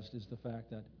 30-fold rest is the fact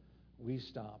that we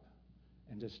stop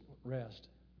and just rest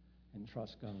and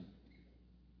trust God.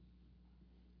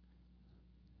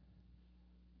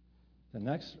 The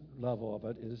next level of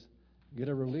it is get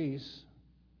a release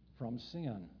from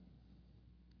sin.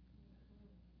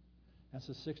 That's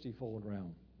the 60-fold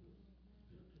realm.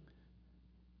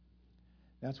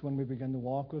 That's when we begin to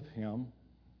walk with Him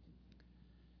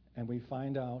and we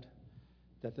find out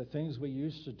that the things we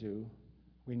used to do,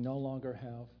 we no longer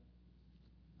have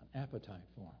an appetite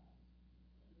for.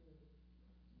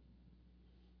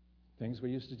 Things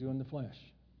we used to do in the flesh.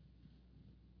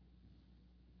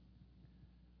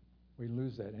 We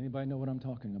lose that. Anybody know what I'm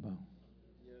talking about?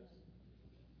 Yes.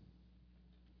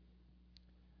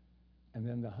 And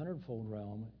then the 100-fold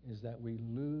realm is that we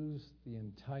lose the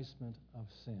enticement of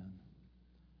sin,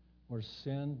 where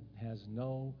sin has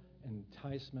no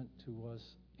enticement to us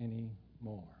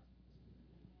anymore.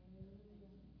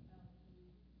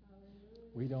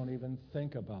 We don't even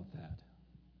think about that.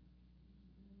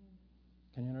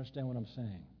 Can you understand what I'm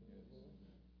saying?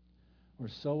 We're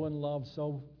so in love,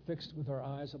 so fixed with our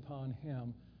eyes upon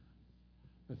Him,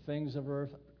 the things of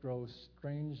earth grow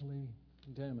strangely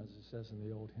dim, as it says in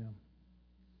the old hymn.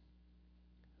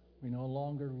 We no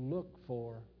longer look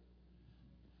for,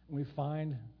 we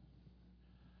find,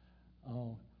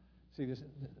 this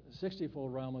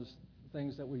 60-fold realm is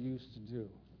things that we used to do.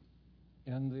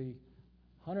 In the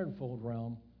 100-fold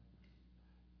realm,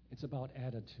 it's about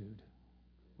attitude.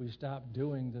 We stop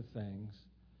doing the things,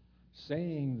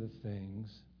 saying the things,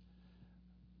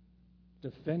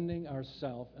 defending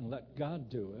ourselves, and let God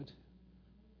do it.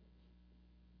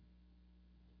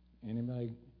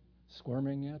 Anybody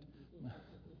squirming yet?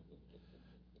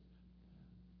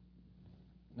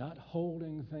 Not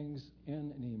holding things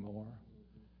in anymore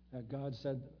that God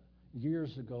said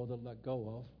years ago to let go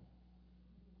of.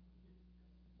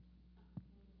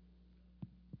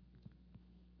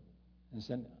 And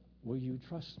said, will you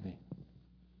trust me?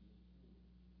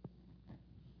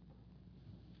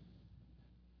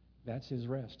 That's His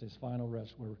rest, His final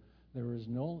rest, where there is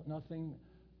nothing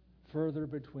further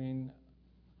between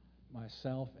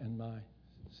myself and my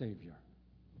Savior.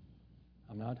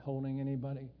 I'm not holding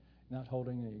anybody, not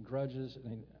holding any grudges,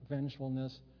 any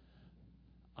vengefulness.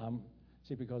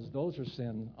 Because those are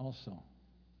sin also.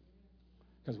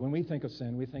 Because when we think of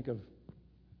sin, we think of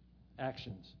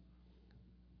actions.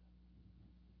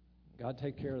 God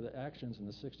take care of the actions in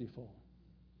the 60-fold.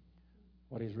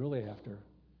 What He's really after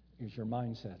is your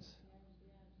mindsets.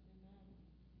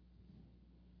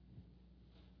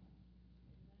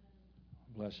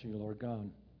 Bless you, Lord God.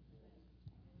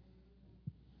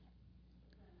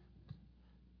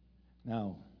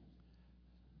 Now,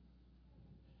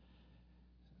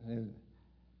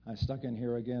 I stuck in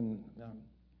here again.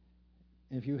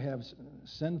 If you have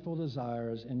sinful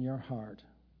desires in your heart,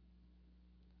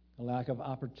 a lack of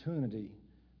opportunity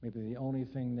may be the only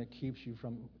thing that keeps you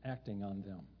from acting on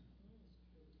them.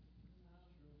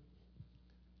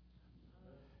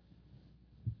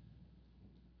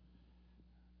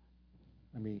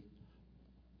 Let me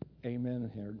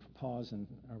amen here, pause and,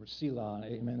 or Selah,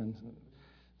 amen, and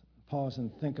pause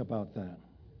and think about that.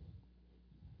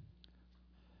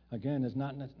 Again, it's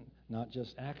not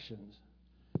just actions,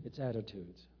 it's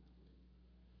attitudes.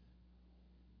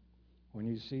 When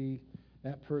you see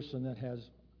that person that has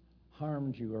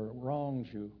harmed you or wronged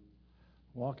you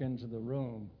walk into the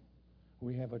room,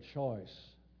 we have a choice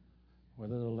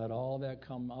whether to let all that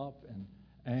come up and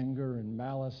anger and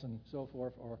malice and so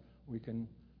forth, or we can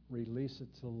release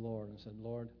it to the Lord and say,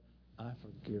 Lord, I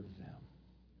forgive them.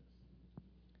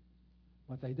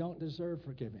 But they don't deserve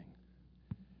forgiving.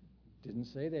 Didn't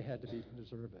say they had to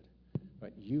deserve it,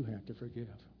 but you have to forgive.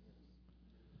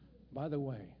 By the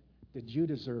way, did you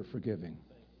deserve forgiving?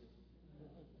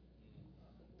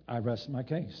 I rest my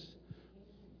case.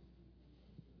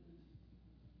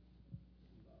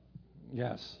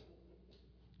 Yes.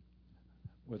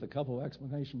 With a couple of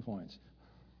exclamation points.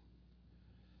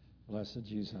 Blessed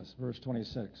Jesus. Verse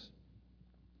 26.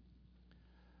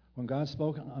 When God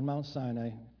spoke on Mount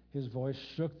Sinai, His voice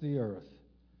shook the earth.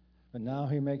 But now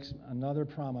He makes another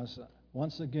promise.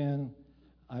 Once again,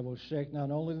 I will shake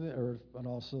not only the earth, but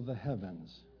also the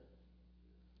heavens.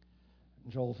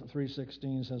 Joel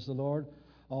 3:16 says, the Lord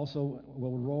also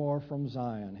will roar from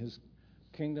Zion, His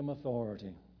kingdom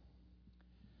authority,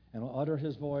 and will utter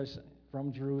His voice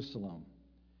from Jerusalem.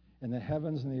 And the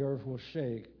heavens and the earth will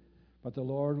shake, but the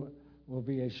Lord will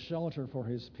be a shelter for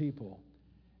His people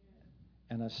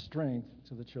and a strength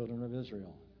to the children of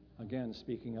Israel. Again,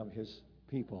 speaking of His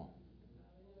people.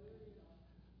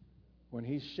 When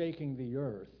He's shaking the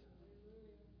earth,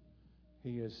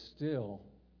 He is still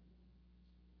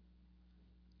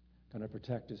going to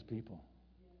protect His people.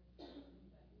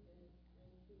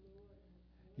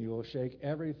 He will shake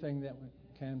everything that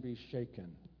can be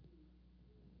shaken.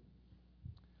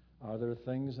 Are there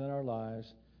things in our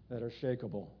lives that are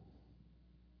shakeable?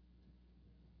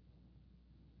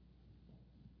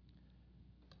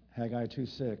 Haggai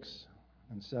 2:6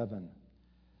 and 7.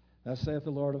 Thus saith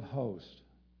the Lord of hosts,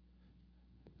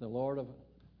 the Lord of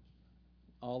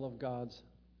all of God's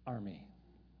army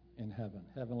in heaven,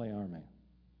 heavenly army,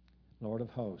 Lord of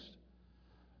hosts.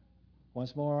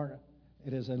 Once more,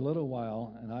 it is a little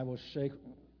while, and I will shake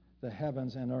the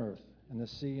heavens and earth, and the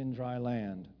sea and dry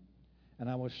land. And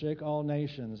I will shake all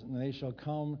nations, and they shall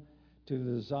come to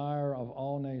the desire of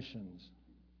all nations.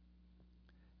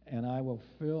 And I will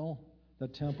fill the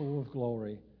temple with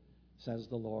glory, says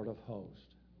the Lord of hosts.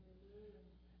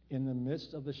 In the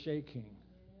midst of the shaking,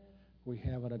 we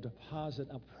have a deposit,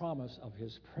 a promise of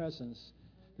His presence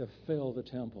to fill the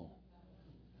temple,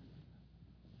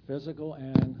 physical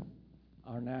and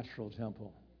our natural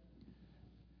temple.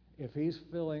 If He's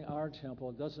filling our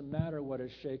temple, it doesn't matter what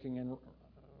is shaking and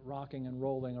rocking and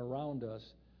rolling around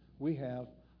us.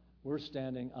 We're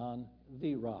standing on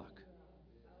the rock.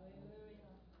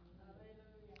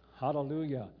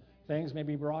 Hallelujah. Things may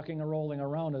be rocking and rolling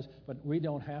around us, but we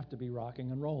don't have to be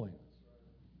rocking and rolling.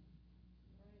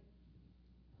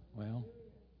 Well,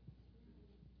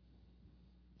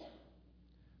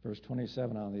 verse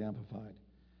 27 out of the Amplified.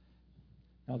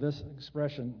 Now this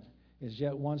expression is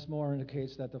yet once more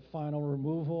indicates that the final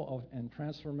removal of and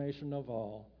transformation of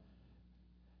all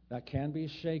that can be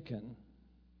shaken,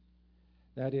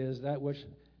 that is, that which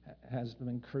has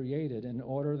been created, in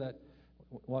order that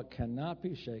what cannot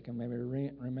be shaken may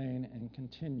remain and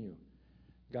continue.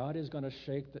 God is going to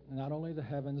shake not only the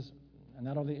heavens, and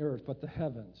not only the earth, but the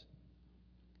heavens,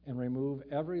 and remove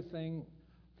everything,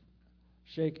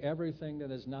 shake everything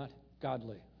that is not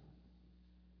godly.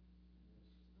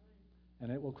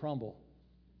 And it will crumble.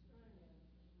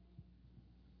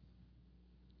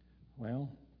 Well,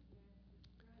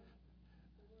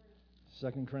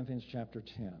 2 Corinthians chapter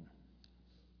 10,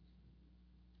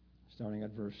 starting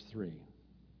at verse 3.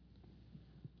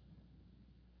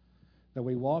 That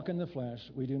we walk in the flesh,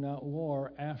 we do not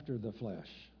war after the flesh.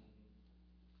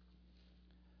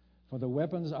 For the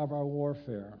weapons of our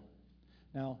warfare.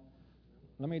 Now,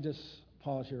 let me just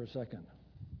pause here a second.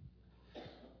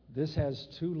 This has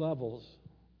two levels.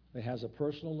 It has a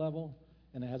personal level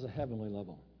and it has a heavenly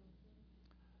level.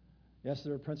 Yes,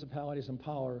 there are principalities and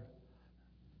powers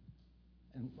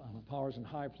in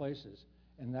high places,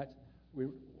 and that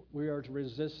we are to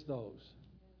resist those.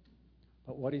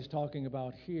 But what he's talking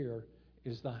about here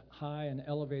is the high and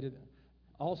elevated,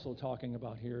 also talking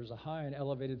about here is the high and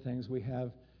elevated things we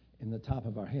have in the top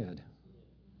of our head,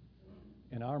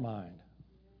 in our mind.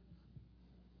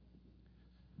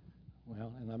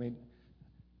 Well, and I mean,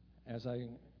 as I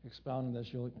expound on this,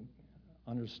 you'll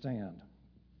understand.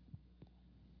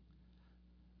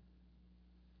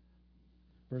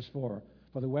 Verse 4,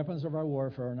 for the weapons of our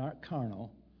warfare are not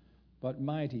carnal, but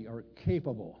mighty or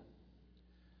capable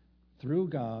through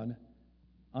God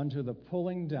unto the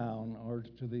pulling down or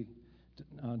to the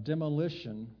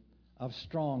demolition of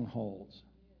strongholds.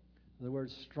 The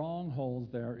word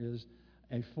strongholds there is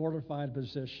a fortified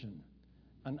position,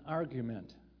 an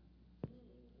argument.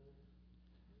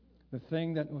 The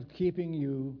thing that was keeping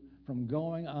you from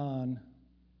going on,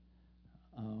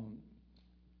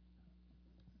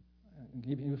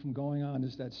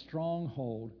 is that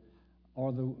stronghold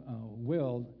or the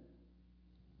will,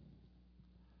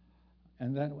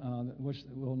 and that which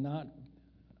will not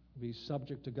be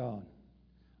subject to God,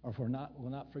 or will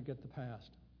not forget the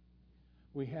past.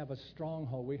 We have a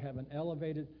stronghold. We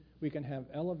can have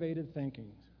elevated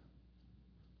thinking.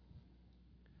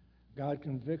 God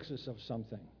convicts us of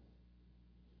something,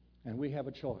 and we have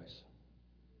a choice.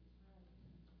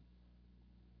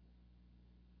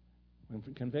 When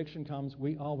conviction comes,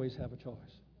 we always have a choice.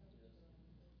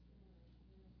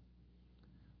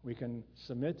 We can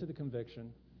submit to the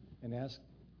conviction and ask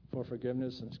for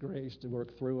forgiveness and grace to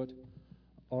work through it,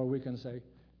 or we can say,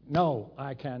 no,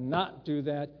 I cannot do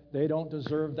that. They don't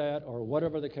deserve that, or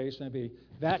whatever the case may be.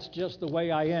 That's just the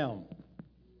way I am.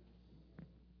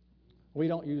 We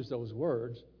don't use those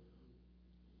words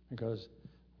because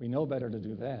we know better to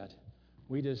do that.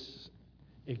 We just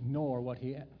ignore what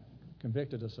He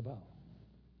convicted us about.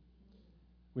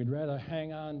 We'd rather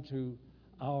hang on to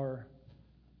our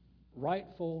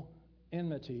rightful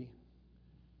enmity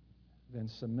than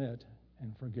submit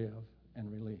and forgive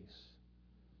and release.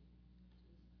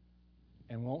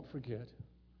 And won't forget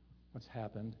what's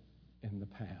happened in the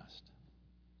past.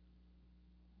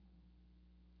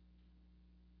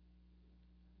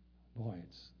 Boy,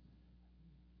 it's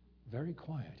very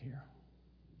quiet here.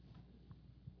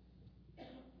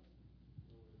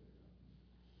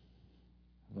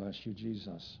 Bless you,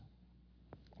 Jesus.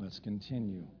 Let's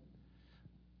continue.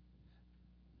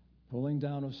 Pulling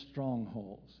down of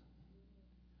strongholds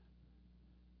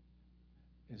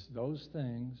is those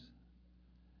things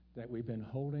that we've been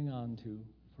holding on to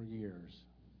for years,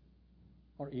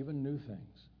 or even new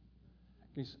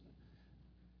things.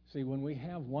 See, when we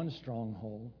have one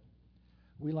stronghold,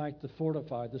 we like to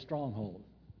fortify the stronghold.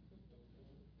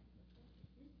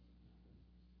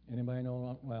 Anybody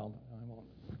know? Well, I won't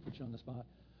put you on the spot.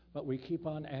 But we keep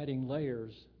on adding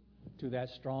layers to that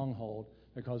stronghold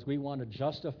because we want to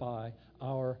justify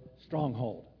our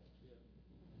stronghold.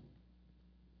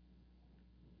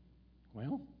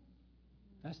 Well,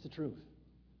 that's the truth.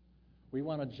 We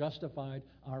want to justify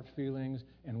our feelings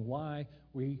and why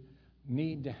we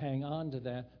need to hang on to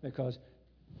that because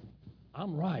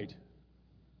I'm right.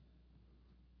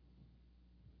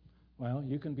 Well,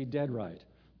 you can be dead right.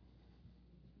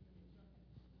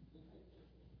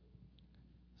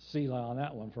 Selah on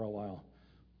that one for a while.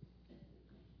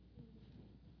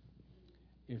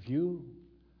 If you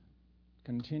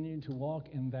continue to walk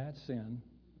in that sin,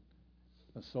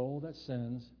 the soul that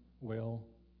sins will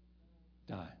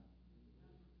die.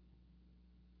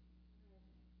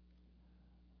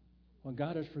 Well,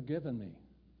 God has forgiven me.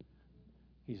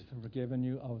 He's forgiven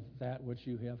you of that which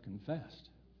you have confessed.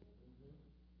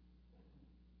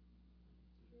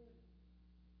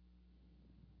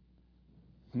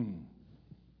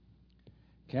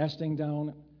 Casting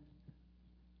down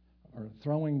or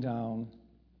throwing down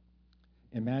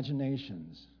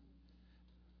imaginations,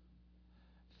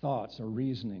 thoughts, or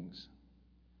reasonings.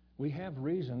 We have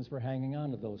reasons for hanging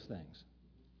on to those things.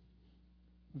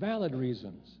 Valid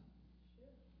reasons.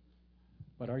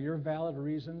 But are your valid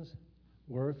reasons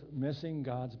worth missing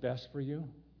God's best for you?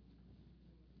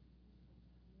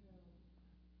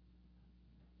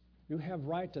 You have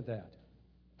right to that.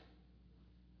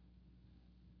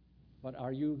 But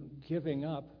are you giving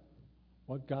up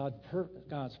what God's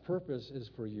purpose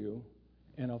is for you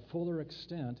in a fuller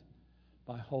extent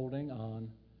by holding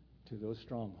on to those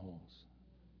strongholds,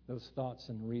 those thoughts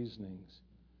and reasonings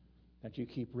that you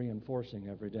keep reinforcing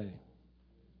every day,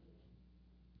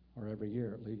 or every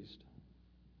year at least?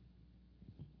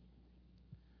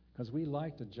 Because we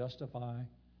like to justify.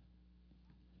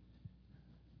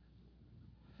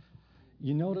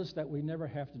 You notice that we never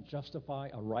have to justify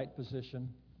a right position.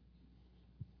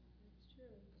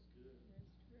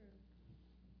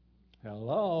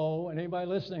 Hello? Anybody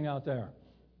listening out there?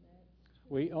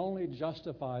 We only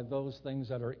justify those things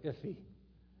that are iffy.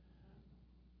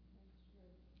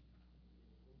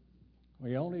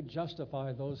 We only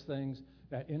justify those things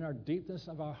that in our deepness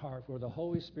of our heart, where the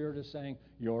Holy Spirit is saying,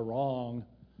 you're wrong,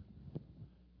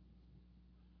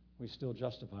 we still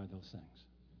justify those things.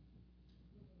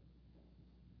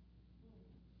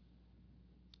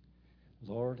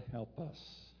 Lord, help us.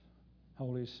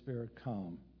 Holy Spirit,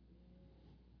 come.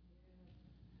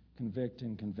 Convict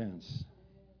and convince.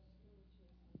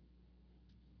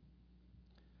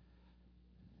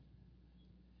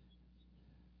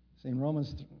 See, in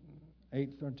Romans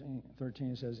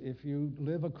 8:13 it says, if you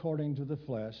live according to the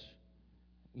flesh,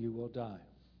 you will die.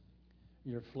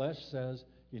 Your flesh says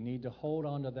you need to hold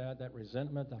on to that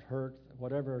resentment, that hurt,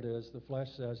 whatever it is. The flesh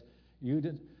says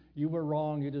you were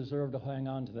wrong, you deserve to hang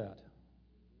on to that.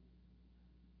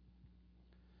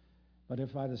 But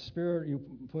if by the Spirit you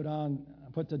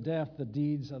put to death the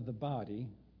deeds of the body,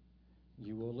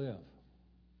 you will live.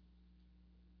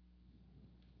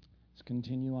 Let's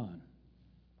continue on.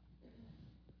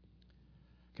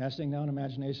 Casting down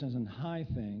imaginations and high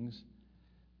things.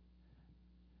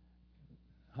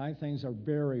 High things are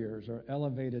barriers or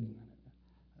elevated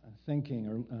thinking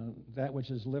or that which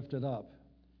is lifted up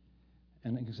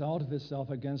and exalteth itself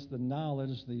against the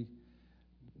knowledge,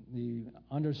 the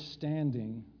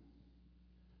understanding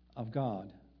of God,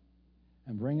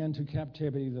 and bring into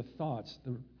captivity the thoughts,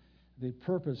 the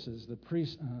purposes, the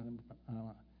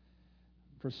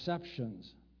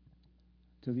perceptions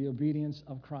to the obedience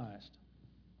of Christ.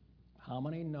 How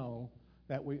many know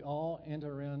that we all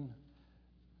enter in,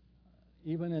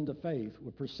 even into faith,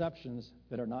 with perceptions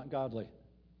that are not godly?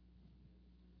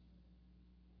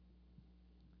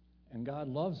 And God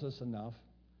loves us enough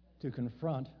to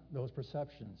confront those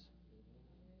perceptions.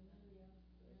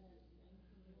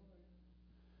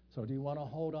 So do you want to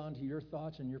hold on to your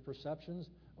thoughts and your perceptions,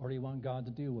 or do you want God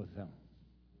to deal with them?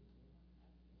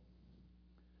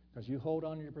 Because you hold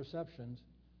on to your perceptions,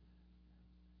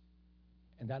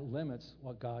 and that limits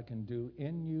what God can do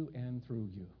in you and through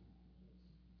you.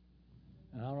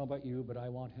 And I don't know about you, but I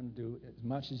want Him to do as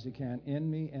much as He can in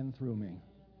me and through me.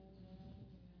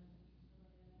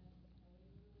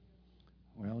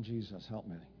 Well, Jesus, help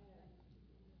me.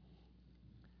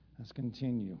 Let's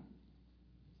continue.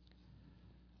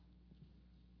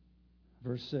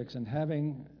 Verse 6, and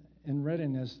having in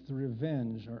readiness to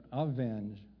revenge or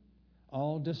avenge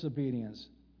all disobedience,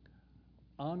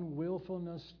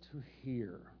 unwillfulness to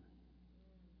hear.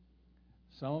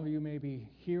 Some of you may be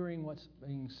hearing what's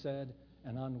being said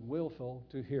and unwillful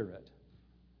to hear it.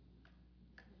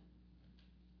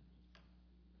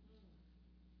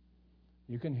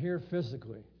 You can hear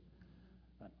physically,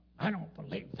 but I don't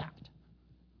believe that.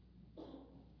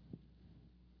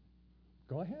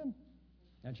 Go ahead.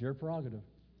 That's your prerogative,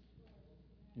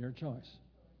 your choice.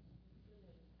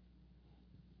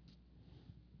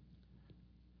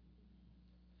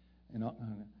 And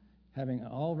having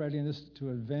all readiness to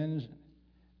avenge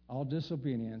all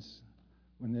disobedience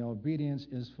when the obedience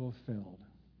is fulfilled.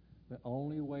 The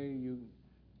only way you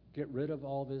get rid of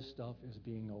all this stuff is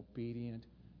being obedient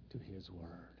to His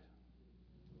Word.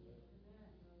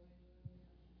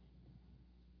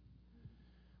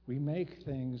 We make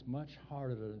things much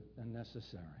harder than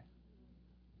necessary.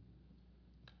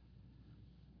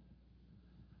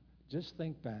 Just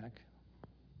think back.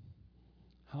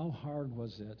 How hard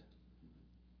was it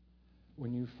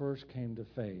when you first came to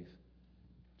faith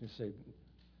to say,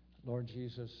 Lord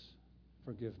Jesus,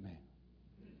 forgive me?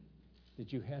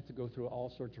 Did you have to go through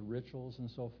all sorts of rituals and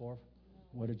so forth?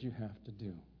 What did you have to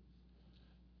do?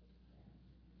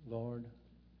 Lord,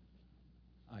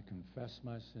 I confess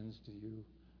my sins to you.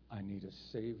 I need a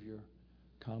Savior.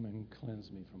 Come and cleanse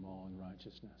me from all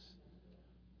unrighteousness.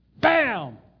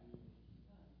 Bam!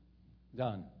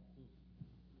 Done.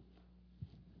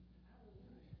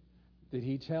 Did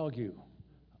He tell you,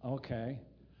 okay,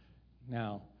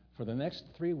 now for the next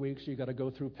 3 weeks you got to go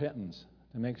through penance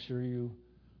to make sure you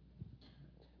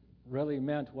really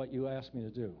meant what you asked me to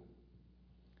do?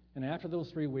 And after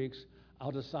those 3 weeks,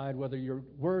 I'll decide whether you're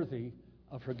worthy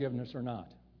of forgiveness or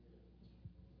not.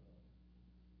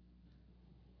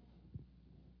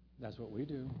 That's what we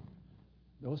do.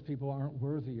 Those people aren't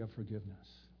worthy of forgiveness.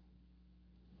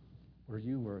 Were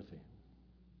you worthy?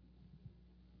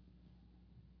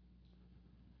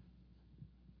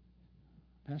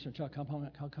 Pastor Chuck,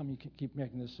 how come you keep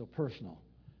making this so personal?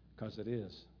 Because it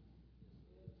is.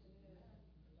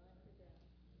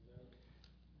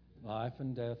 Life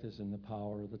and death is in the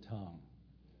power of the tongue.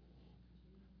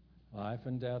 Life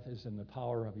and death is in the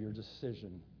power of your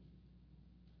decision.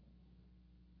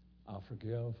 I'll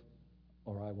forgive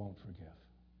or I won't forgive.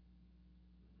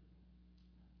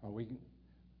 Or we can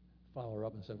follow her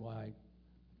up and say, well, I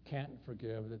can't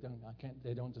forgive.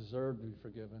 They don't deserve to be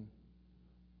forgiven.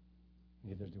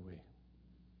 Neither do we.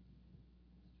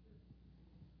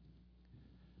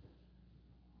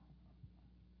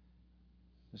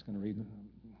 Just going to read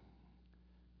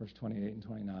verse 28 and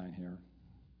 29 here.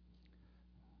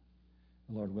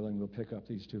 The Lord willing, we'll pick up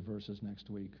these 2 verses next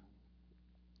week.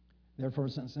 Therefore,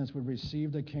 since we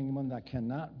received a kingdom that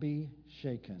cannot be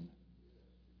shaken,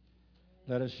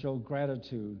 let us show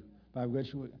gratitude by which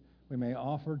we may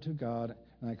offer to God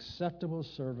an acceptable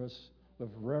service with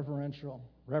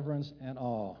reverence and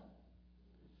awe.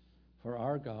 For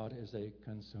our God is a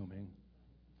consuming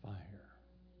fire.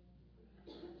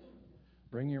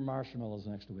 Bring your marshmallows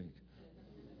next week.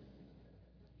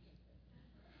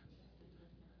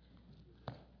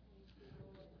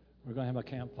 We're going to have a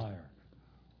campfire.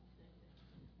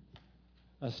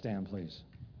 Let's stand, please.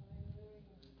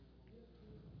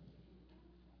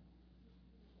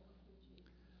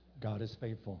 God is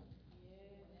faithful.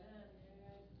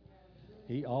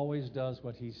 He always does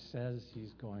what He says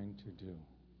He's going to do.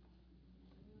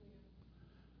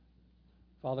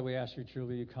 Father, we ask you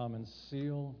truly to come and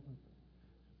seal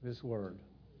this word.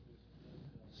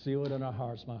 Seal it in our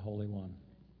hearts, my Holy One.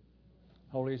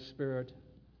 Holy Spirit,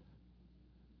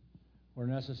 where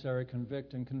necessary,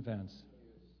 convict and convince.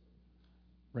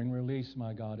 Bring release,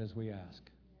 my God, as we ask.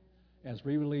 As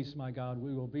we release, my God,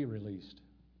 we will be released.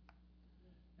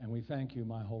 And we thank you,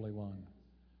 my Holy One,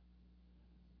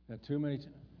 that too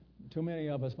many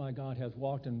of us, my God, have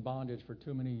walked in bondage for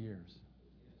too many years.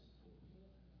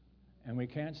 And we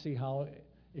can't see how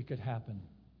it could happen.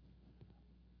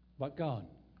 But God,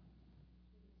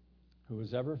 who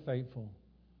is ever faithful,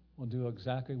 will do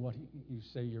exactly what you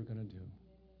say you're going to do.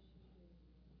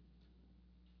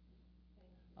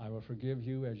 I will forgive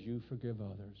you as you forgive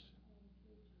others.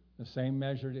 The same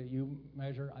measure that you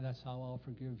measure, that's how I'll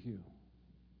forgive you.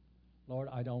 Lord,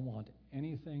 I don't want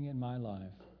anything in my life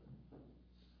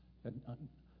that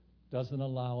doesn't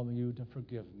allow you to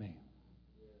forgive me.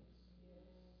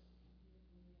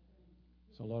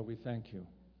 So, Lord, we thank you.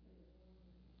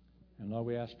 And, Lord,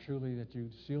 we ask truly that you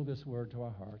seal this word to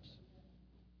our hearts.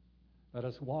 Let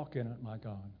us walk in it, my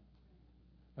God.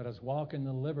 Let us walk in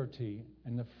the liberty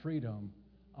and the freedom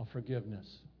of forgiveness.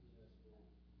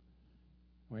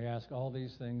 We ask all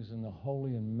these things in the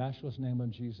holy and matchless name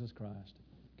of Jesus Christ.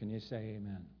 Can you say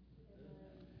amen?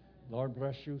 Lord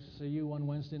bless you. See you on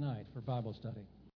Wednesday night for Bible study.